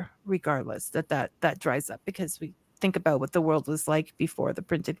there, regardless that dries up because we think about what the world was like before the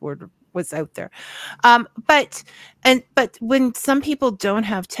printed word was out there. But when some people don't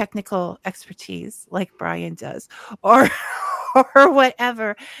have technical expertise like Brian does, or or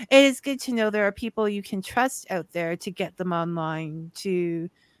whatever, it is good to know there are people you can trust out there to get them online to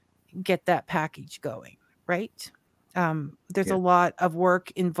get that package going, right? There's a Yeah. lot of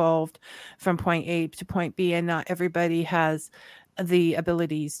work involved from point A to point B, and not everybody has the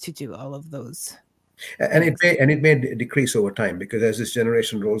abilities to do all of those And things. it may decrease over time, because as this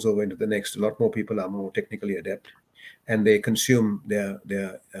generation rolls over into the next, a lot more people are more technically adept, and they consume their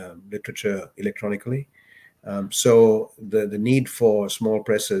literature electronically. So the need for small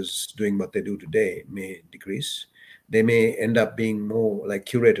presses doing what they do today may decrease. They may end up being more like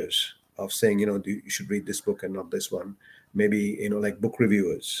curators of saying, you should read this book and not this one. Maybe, like book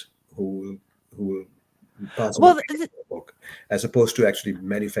reviewers who will pass on a Well, book, as opposed to actually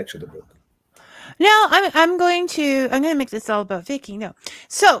manufacture the book. now I'm going to make this all about Vicky. No,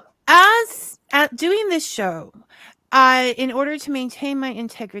 so as at doing this show, in order to maintain my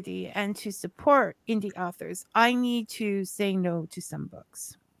integrity and to support indie authors, I need to say no to some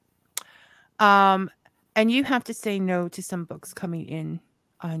books. Um, and you have to say no to some books coming in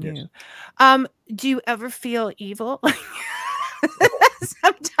on Yes. you. Do you ever feel evil?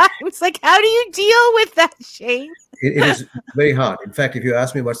 Sometimes, like, how do you deal with that, Shane? It is very hard. In fact, if you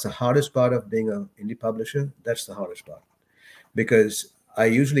ask me what's the hardest part of being an indie publisher, that's the hardest part, because I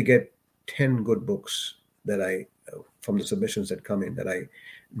usually get 10 good books that from the submissions that come in, that I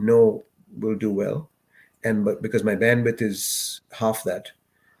know will do well. And but because my bandwidth is half that,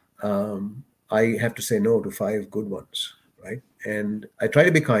 I have to say no to 5 good ones, right? And I try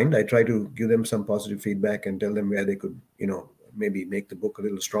to be kind. I try to give them some positive feedback and tell them where they could, maybe make the book a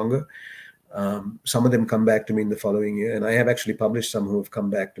little stronger. Some of them come back to me in the following year, and I have actually published some who have come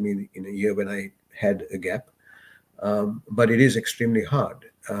back to me in a year when I had a gap. But it is extremely hard.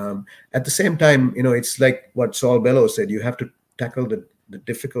 At the same time, it's like what Saul Bellow said: you have to tackle the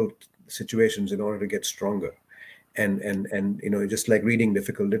difficult situations in order to get stronger. And just like reading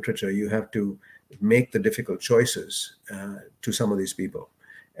difficult literature, you have to make the difficult choices to some of these people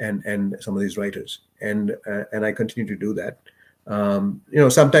and some of these writers, and I continue to do that.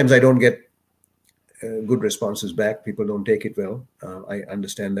 Sometimes I don't get good responses back. People don't take it well. I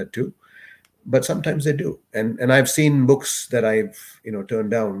understand that too, but sometimes they do. And I've seen books that I've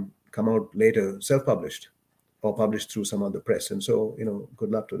turned down come out later self-published or published through some other press, and so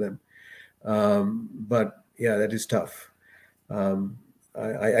good luck to them. But yeah, that is tough.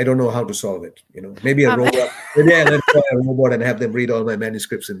 I don't know how to solve it. Maybe a Um, robot. Maybe I'll employ a robot and have them read all my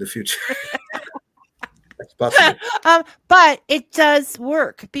manuscripts in the future. That's possible. but it does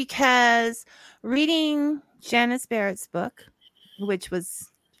work because reading Janice Barrett's book, which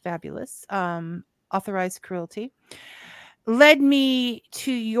was fabulous, Authorized Cruelty, led me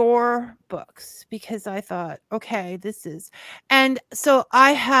to your books because I thought, okay, and so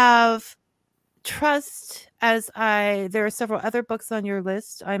I have trust there are several other books on your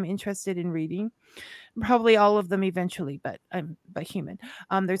list I'm interested in reading, probably all of them eventually, but I'm but human.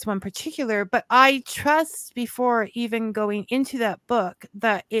 There's one particular, but I trust before even going into that book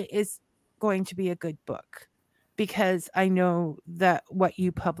that it is going to be a good book because I know that what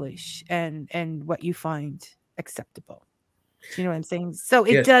you publish and what you find acceptable. Do you know what I'm saying? So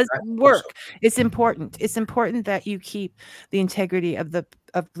it Yes, does I hope so. work. It's important. It's important that you keep the integrity of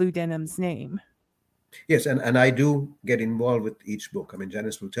Blue Denim's name. Yes, and I do get involved with each book. I mean,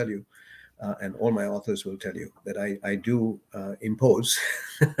 Janice will tell you, and all my authors will tell you that I do impose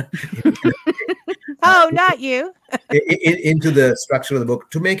uh, Oh, not you. into the structure of the book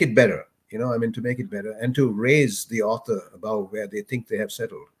to make it better. I mean, to make it better and to raise the author above where they think they have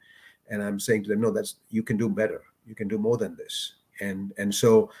settled. And I'm saying to them, no, you can do better. You can do more than this. And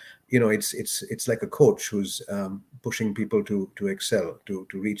so, it's like a coach who's pushing people to excel, to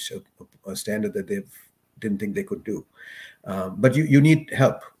reach a standard that they didn't think they could do. But you need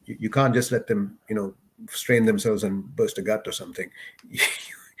help. You can't just let them, strain themselves and burst a gut or something.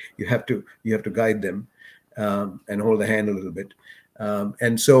 You have to guide them, and hold the hand a little bit.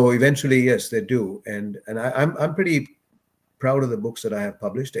 And so eventually, yes, they do. And I'm pretty proud of the books that I have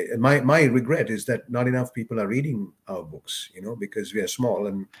published. And my regret is that not enough people are reading our books, because we are small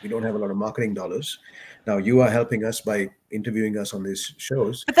and we don't have a lot of marketing dollars. Now you are helping us by interviewing us on these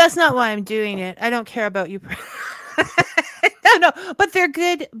shows. But that's not why I'm doing it. I don't care about you. No, but they're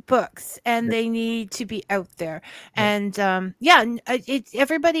good books and they need to be out there. And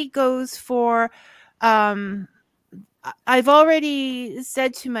everybody goes for, I've already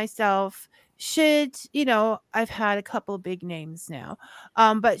said to myself, I've had a couple of big names now,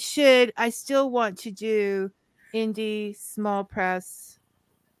 but should I still want to do indie, small press,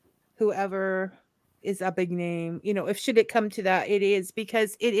 whoever is a big name, if should it come to that, it is,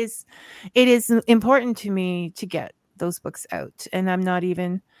 because it is important to me to get those books out, and I'm not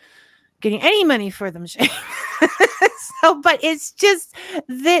even getting any money for them. But it's just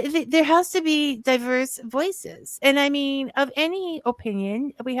there has to be diverse voices, and I mean, of any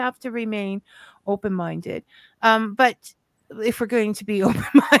opinion, we have to remain open-minded. But if we're going to be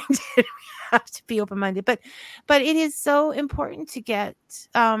open-minded, we have to be open-minded. But it is so important to get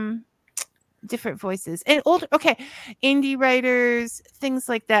different voices, and indie writers, things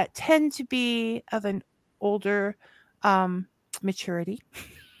like that, tend to be of an older maturity.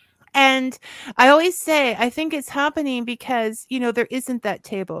 And I always say, I think it's happening because, there isn't that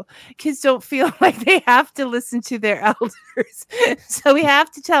table. Kids don't feel like they have to listen to their elders. So we have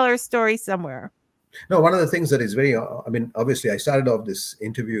to tell our story somewhere. No, one of the things that is obviously I started off this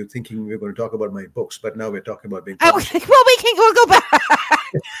interview thinking we were going to talk about my books, but now we're talking about being published. We'll go back.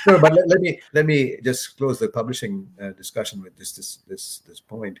 No, but let me just close the publishing discussion with this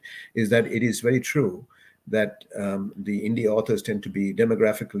point, is that it is very true that the indie authors tend to be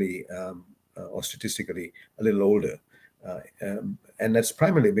demographically or statistically a little older. And that's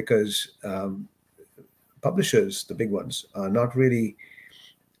primarily because publishers, the big ones, are not really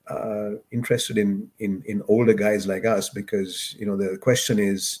interested in older guys like us, because, the question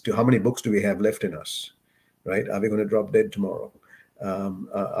is, how many books do we have left in us, right? Are we going to drop dead tomorrow?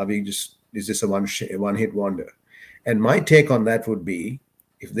 Is this a one-hit wonder? And my take on that would be,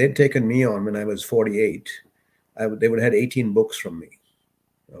 if they'd taken me on when I was 48, they would have had 18 books from me.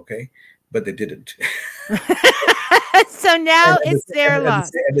 Okay. But they didn't. So now it's their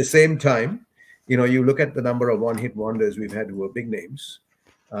loss. At the same time, you look at the number of one-hit wonders we've had who are big names,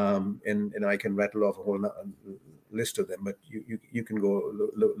 and I can rattle off a whole list of them, but you can go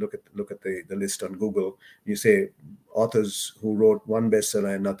look at the list on Google. You say authors who wrote one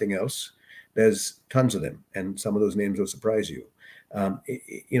bestseller and nothing else. There's tons of them, and some of those names will surprise you.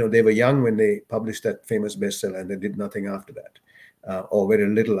 They were young when they published that famous bestseller, and they did nothing after that, or very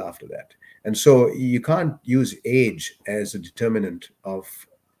little after that. And so you can't use age as a determinant of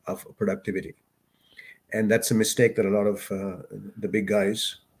productivity. And that's a mistake that a lot of the big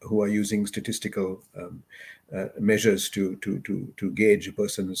guys who are using statistical measures to gauge a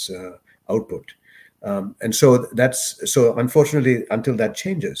person's output. And so unfortunately, until that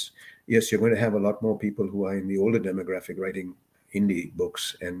changes, yes, you're going to have a lot more people who are in the older demographic writing indie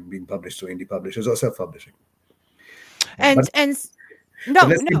books and being published through indie publishers or self-publishing. Let's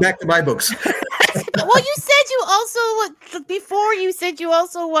get back to my books. Well, you said you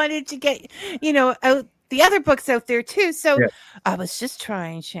also wanted to get, out the other books out there too. So yeah. I was just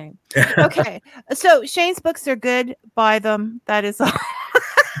trying, Shane. Okay. So Shane's books are good. Buy them. That is all.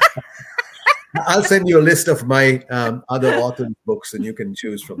 I'll send you a list of my other authors' books, and you can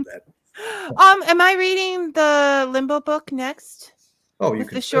choose from that. Am I reading the Limbo book next? Oh, you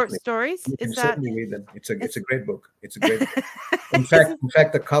can the short stories. You certainly read them. It's a great book. It's a great book. In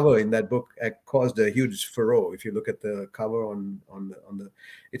fact, the cover in that book caused a huge furore. If you look at the cover on the,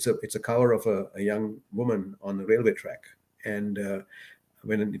 it's a cover of a young woman on the railway track, and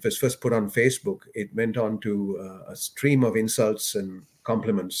when it was first put on Facebook, it went on to a stream of insults and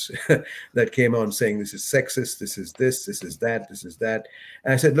compliments that came on saying this is sexist, this is this is that, this is that.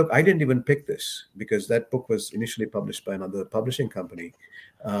 And I said, look, I didn't even pick this, because that book was initially published by another publishing company.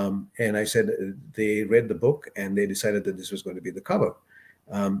 And I said they read the book and they decided that this was going to be the cover.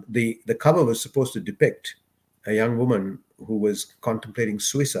 The cover was supposed to depict a young woman who was contemplating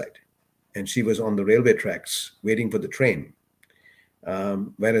suicide, and she was on the railway tracks waiting for the train.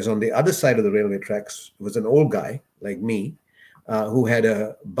 Whereas on the other side of the railway tracks was an old guy like me, who had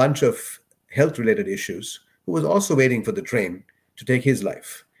a bunch of health-related issues, who was also waiting for the train to take his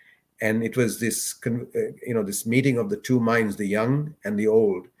life. And it was this, this meeting of the two minds, the young and the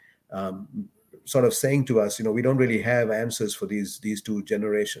old, sort of saying to us, we don't really have answers for these two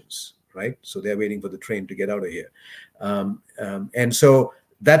generations, right? So they're waiting for the train to get out of here. And so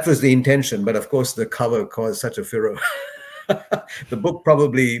that was the intention. But of course, the cover caused such a furor. The book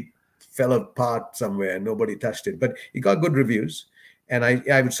probably fell apart somewhere and nobody touched it. But it got good reviews. And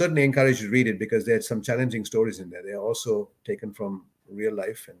I would certainly encourage you to read it because there's some challenging stories in there. They're also taken from real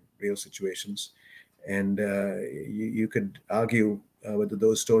life and real situations. And you could argue whether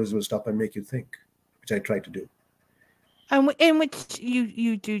those stories will stop and make you think, which I try to do. In which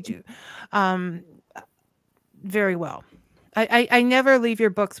you do um, very well. I never leave your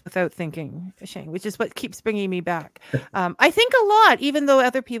books without thinking, Shane, which is what keeps bringing me back. I think a lot, even though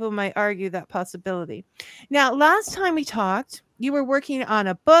other people might argue that possibility. Now, last time we talked, you were working on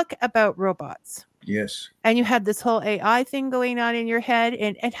a book about robots. Yes. And you had this whole AI thing going on in your head.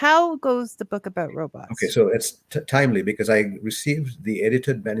 And how goes the book about robots? Okay, so it's timely because I received the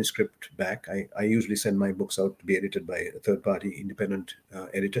edited manuscript back. I usually send my books out to be edited by a third-party independent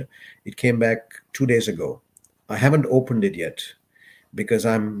editor. It came back 2 days ago. I haven't opened it yet because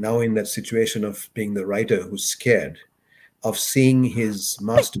I'm now in that situation of being the writer who's scared of seeing his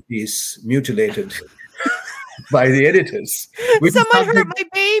masterpiece mutilated by the editors. Someone hurt my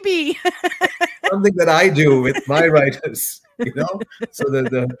baby. Something that I do with my writers, so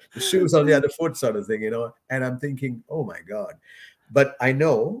the shoes on the other foot sort of thing, and I'm thinking, oh my God. But I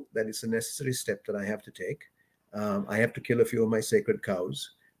know that it's a necessary step that I have to take. I have to kill a few of my sacred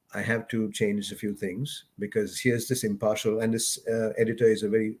cows. I have to change a few things because here's this impartial, and this editor is a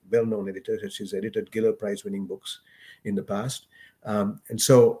very well-known editor. She's edited Giller Prize-winning books in the past. And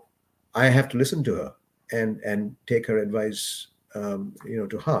so I have to listen to her and take her advice,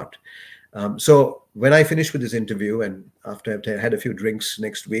 to heart. So when I finish with this interview and after I've had a few drinks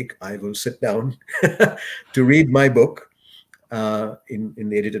next week, I will sit down to read my book in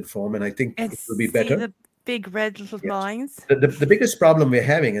the edited form. And I think it will be better. The big red little lines. The biggest problem we're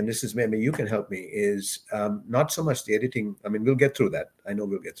having, and this is maybe you can help me, is not so much the editing. I mean, we'll get through that. I know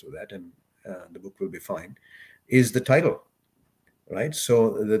we'll get through that and the book will be fine, is the title. Right.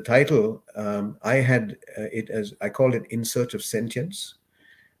 So the title, I had it as, I called it In Search of Sentience.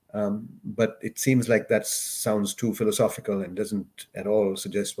 But it seems like that sounds too philosophical and doesn't at all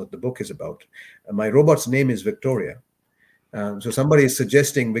suggest what the book is about. My robot's name is Victoria. So somebody is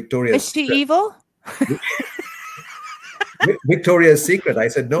suggesting Victoria's... Is she evil? Victoria's Secret. I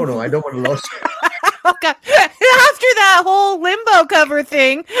said, no, I don't want to lose. Oh, God. After that whole limbo cover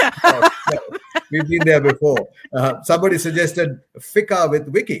thing. No, we've been there before. Somebody suggested Fika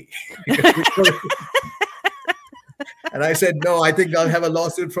with Vicky. And I said, no, I think I'll have a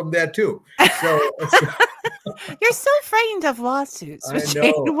lawsuit from there too. So You're so frightened of lawsuits. I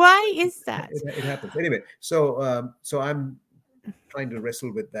know. Why is that? It happens. Anyway, so I'm trying to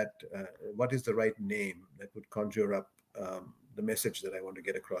wrestle with that. What is the right name that would conjure up the message that I want to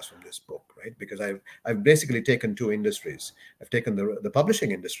get across from this book, right? Because I've basically taken two industries. I've taken the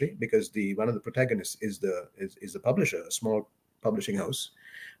publishing industry because one of the protagonists is the publisher, a small publishing house,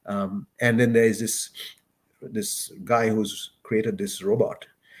 and then there is this guy who's created this robot,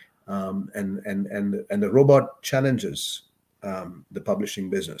 and the robot challenges the publishing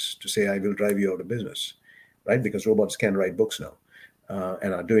business to say, I will drive you out of business, right? Because robots can write books now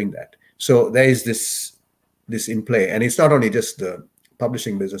and are doing that. So there is this in play, and it's not only just the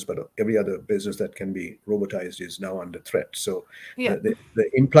publishing business, but every other business that can be robotized is now under threat. So yeah. The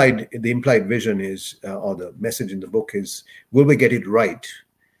implied vision is, or the message in the book is, will we get it right?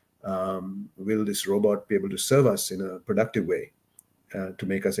 Will this robot be able to serve us in a productive way to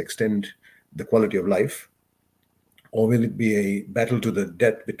make us extend the quality of life? Or will it be a battle to the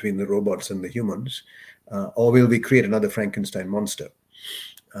death between the robots and the humans? Or will we create another Frankenstein monster?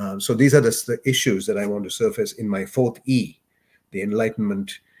 So these are the issues that I want to surface in my fourth E, the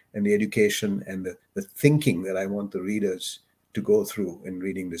enlightenment and the education and the thinking that I want the readers to go through in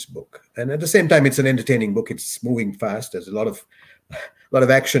reading this book. And at the same time, it's an entertaining book. It's moving fast. There's a lot of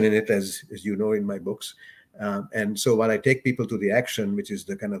action in it, as you know, in my books. And so while I take people to the action, which is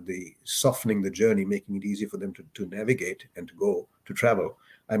the kind of the softening the journey, making it easy for them to navigate and to go to travel,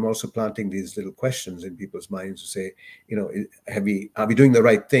 I'm also planting these little questions in people's minds to say, are we doing the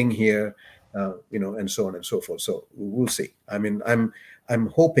right thing here? And so on and so forth. So we'll see. I mean, I'm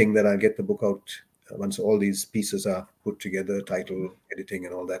hoping that I'll get the book out once all these pieces are put together, title, editing,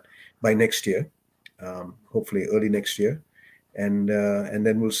 and all that, by next year, hopefully early next year. And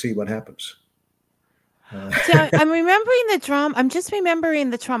then we'll see what happens. So I'm remembering the trauma. I'm just remembering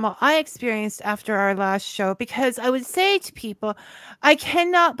the trauma I experienced after our last show, because I would say to people, I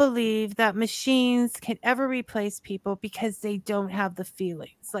cannot believe that machines can ever replace people because they don't have the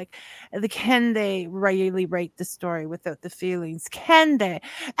feelings. Like, can they really write the story without the feelings? Can they?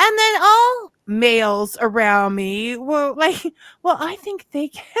 And then all males around me were like, well, I think they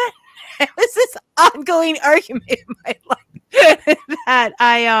can. It was this ongoing argument in my life. that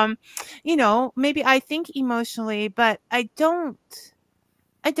I maybe I think emotionally, but I don't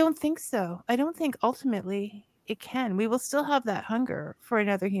think so. I don't think ultimately it can. We will still have that hunger for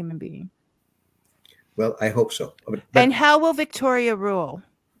another human being. Well, I hope so. And how will Victoria rule?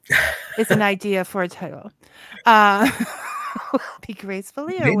 Is an idea for a title. Will it be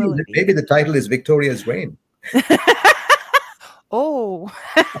gracefully or will it be? Maybe the title is Victoria's Reign. Oh.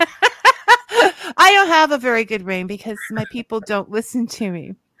 I don't have a very good reign because my people don't listen to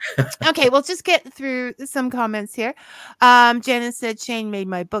me. Okay, we'll just get through some comments here. Janice said Shane made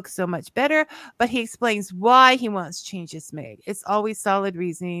my book so much better, but he explains why he wants changes made. It's always solid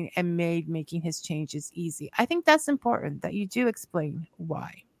reasoning and making his changes easy. I think that's important that you do explain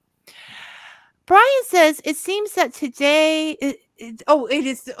why. Brian says it seems that today it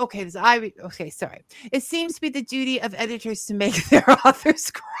is okay. Sorry. It seems to be the duty of editors to make their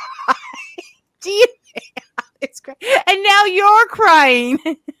authors cry. Do you? It's crying, and now you're crying.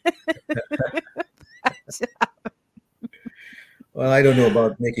 Well, I don't know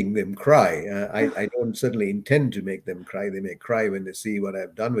about making them cry. I don't certainly intend to make them cry. They may cry when they see what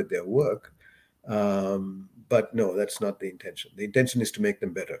I've done with their work. But no, that's not the intention. The intention is to make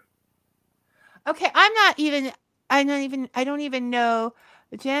them better. Okay, I don't even know.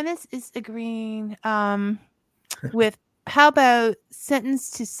 Janice is agreeing with how about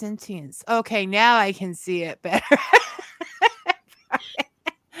sentence to sentience? Okay, now I can see it better.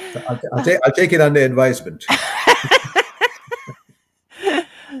 I'll take it under advisement.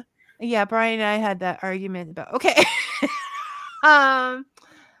 Yeah, Brian and I had that argument about okay.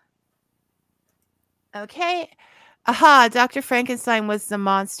 Okay. Aha, Dr. Frankenstein was the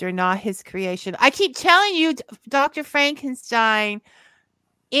monster, not his creation. I keep telling you, Dr. Frankenstein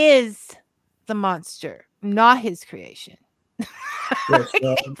is the monster, not his creation. Yes,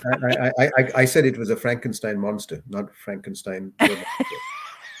 I said it was a Frankenstein monster, not Frankenstein.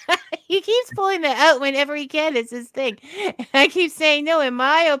 He keeps pulling that out whenever he can. It's his thing. And I keep saying, no, in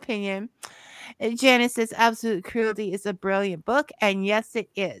my opinion, Janice says Absolute Cruelty is a brilliant book. And yes, it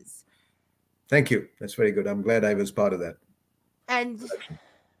is. Thank you. That's very good. I'm glad I was part of that. And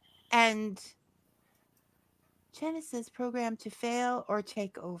Janice says program to fail or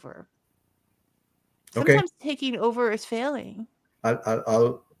take over. Sometimes taking over is failing.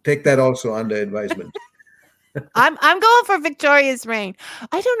 I'll take that also under advisement. I'm going for Victoria's Reign.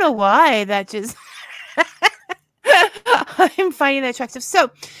 I don't know why that just I'm finding that attractive.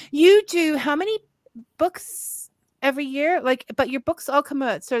 So you do how many books every year? But your books all come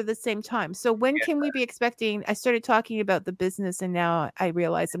out sort of the same time. So when can we be expecting? I started talking about the business, and now I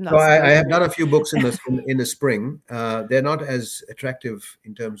realize I'm not. So I have done a few books in the spring. They're not as attractive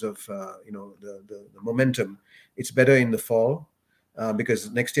in terms of the momentum. It's better in the fall. Because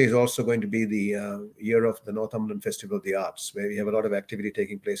next year is also going to be the year of the Northumberland Festival of the Arts, where we have a lot of activity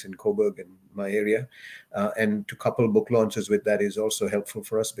taking place in Coburg and my area. And to couple book launches with that is also helpful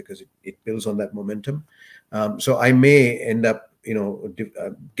for us because it builds on that momentum. So I may end up,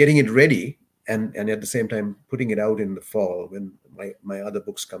 getting it ready and at the same time putting it out in the fall when my other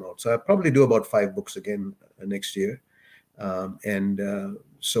books come out. So I'll probably do about 5 books again next year.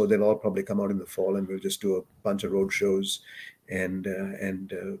 So they'll all probably come out in the fall, and we'll just do a bunch of road shows and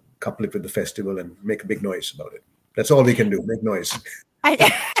couple it with the festival and make a big noise about it. That's all we can do, make noise.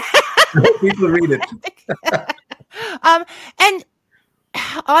 People read it. And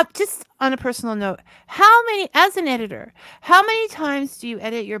just on a personal note, as an editor, how many times do you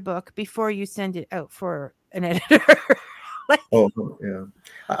edit your book before you send it out for an editor? Oh, yeah.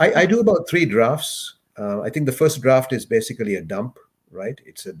 I do about 3 drafts. I think the first draft is basically a dump, right?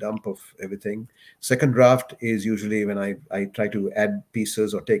 It's a dump of everything. Second draft is usually when I try to add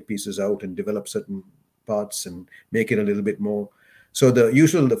pieces or take pieces out and develop certain parts and make it a little bit more. So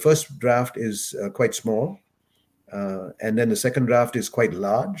the first draft is quite small. And then the second draft is quite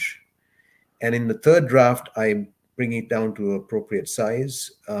large. And in the third draft, I bring it down to appropriate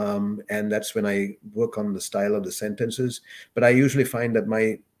size. And that's when I work on the style of the sentences. But I usually find that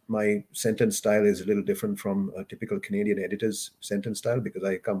my sentence style is a little different from a typical Canadian editor's sentence style because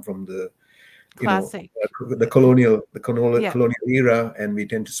I come from the classic, the colonial era, and we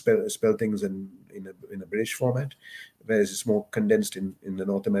tend to spell things in a British format, whereas it's more condensed in the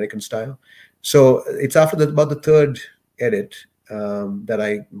North American style. So it's after about the third edit that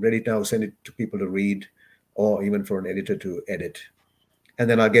I ready now send it to people to read, or even for an editor to edit, and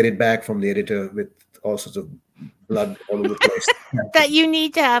then I'll get it back from the editor with all sorts of blood all over the place. That you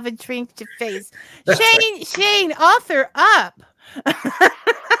need to have a drink to face. Shane, author up.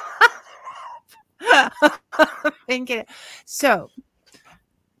 So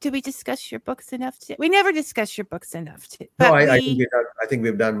do we discuss your books enough? We never discuss your books enough. No, But I think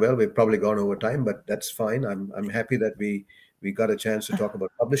we've done well. We've probably gone over time, but that's fine. I'm happy that we got a chance to talk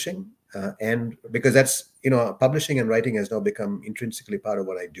about publishing, and because that's, publishing and writing has now become intrinsically part of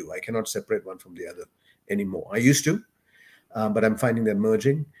what I do. I cannot separate one from the other anymore. I used to, but I'm finding them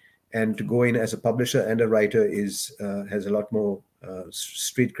merging. And to go in as a publisher and a writer has a lot more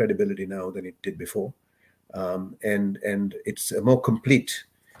street credibility now than it did before, and it's a more complete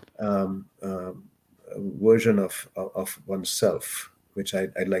um, version of oneself, which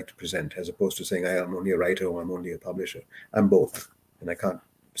I'd like to present, as opposed to saying I am only a writer or I'm only a publisher. I'm both, and I can't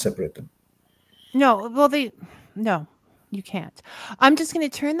separate them. no, well, no, you can't. I'm just going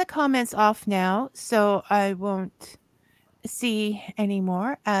to turn the comments off now, so I won't see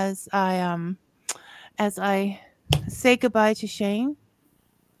anymore as I say goodbye to Shane.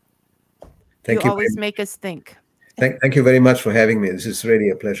 Thank you you. Always make us think. Thank you very much for having me. This is really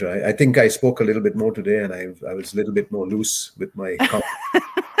a pleasure. I think I spoke a little bit more today, and I was a little bit more loose with my comments.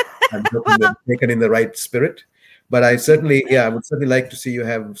 I'm hoping they're taken in the right spirit. But I would certainly like to see you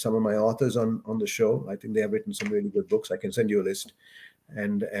have some of my authors on the show. I think they have written some really good books. I can send you a list,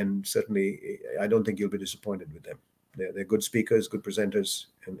 and certainly I don't think you'll be disappointed with them. They're good speakers, good presenters,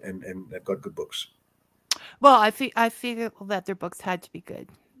 and they've got good books. Well, I feel that their books had to be good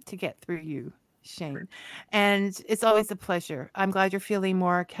to get through you, Shane. And it's always a pleasure. I'm glad you're feeling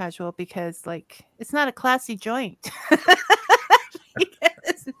more casual because, like, it's not a classy joint.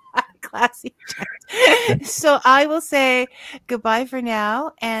 It's not a classy joint. So I will say goodbye for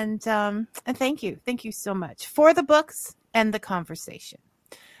now, and thank you so much for the books and the conversation.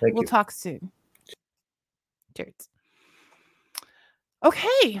 We'll talk soon. Cheers.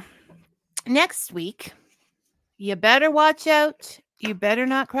 Okay, next week, you better watch out. You better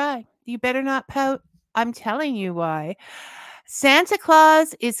not cry. You better not pout. I'm telling you why. Santa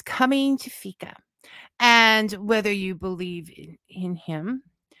Claus is coming to Fika. And whether you believe in him,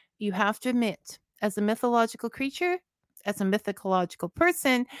 you have to admit, as a mythological creature, as a mythological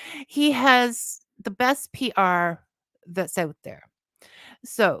person, he has the best PR that's out there.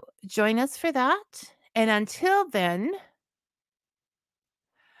 So join us for that. And until then,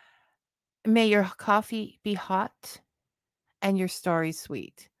 may your coffee be hot and your story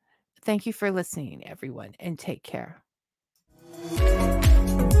sweet. Thank you for listening, everyone, and take care.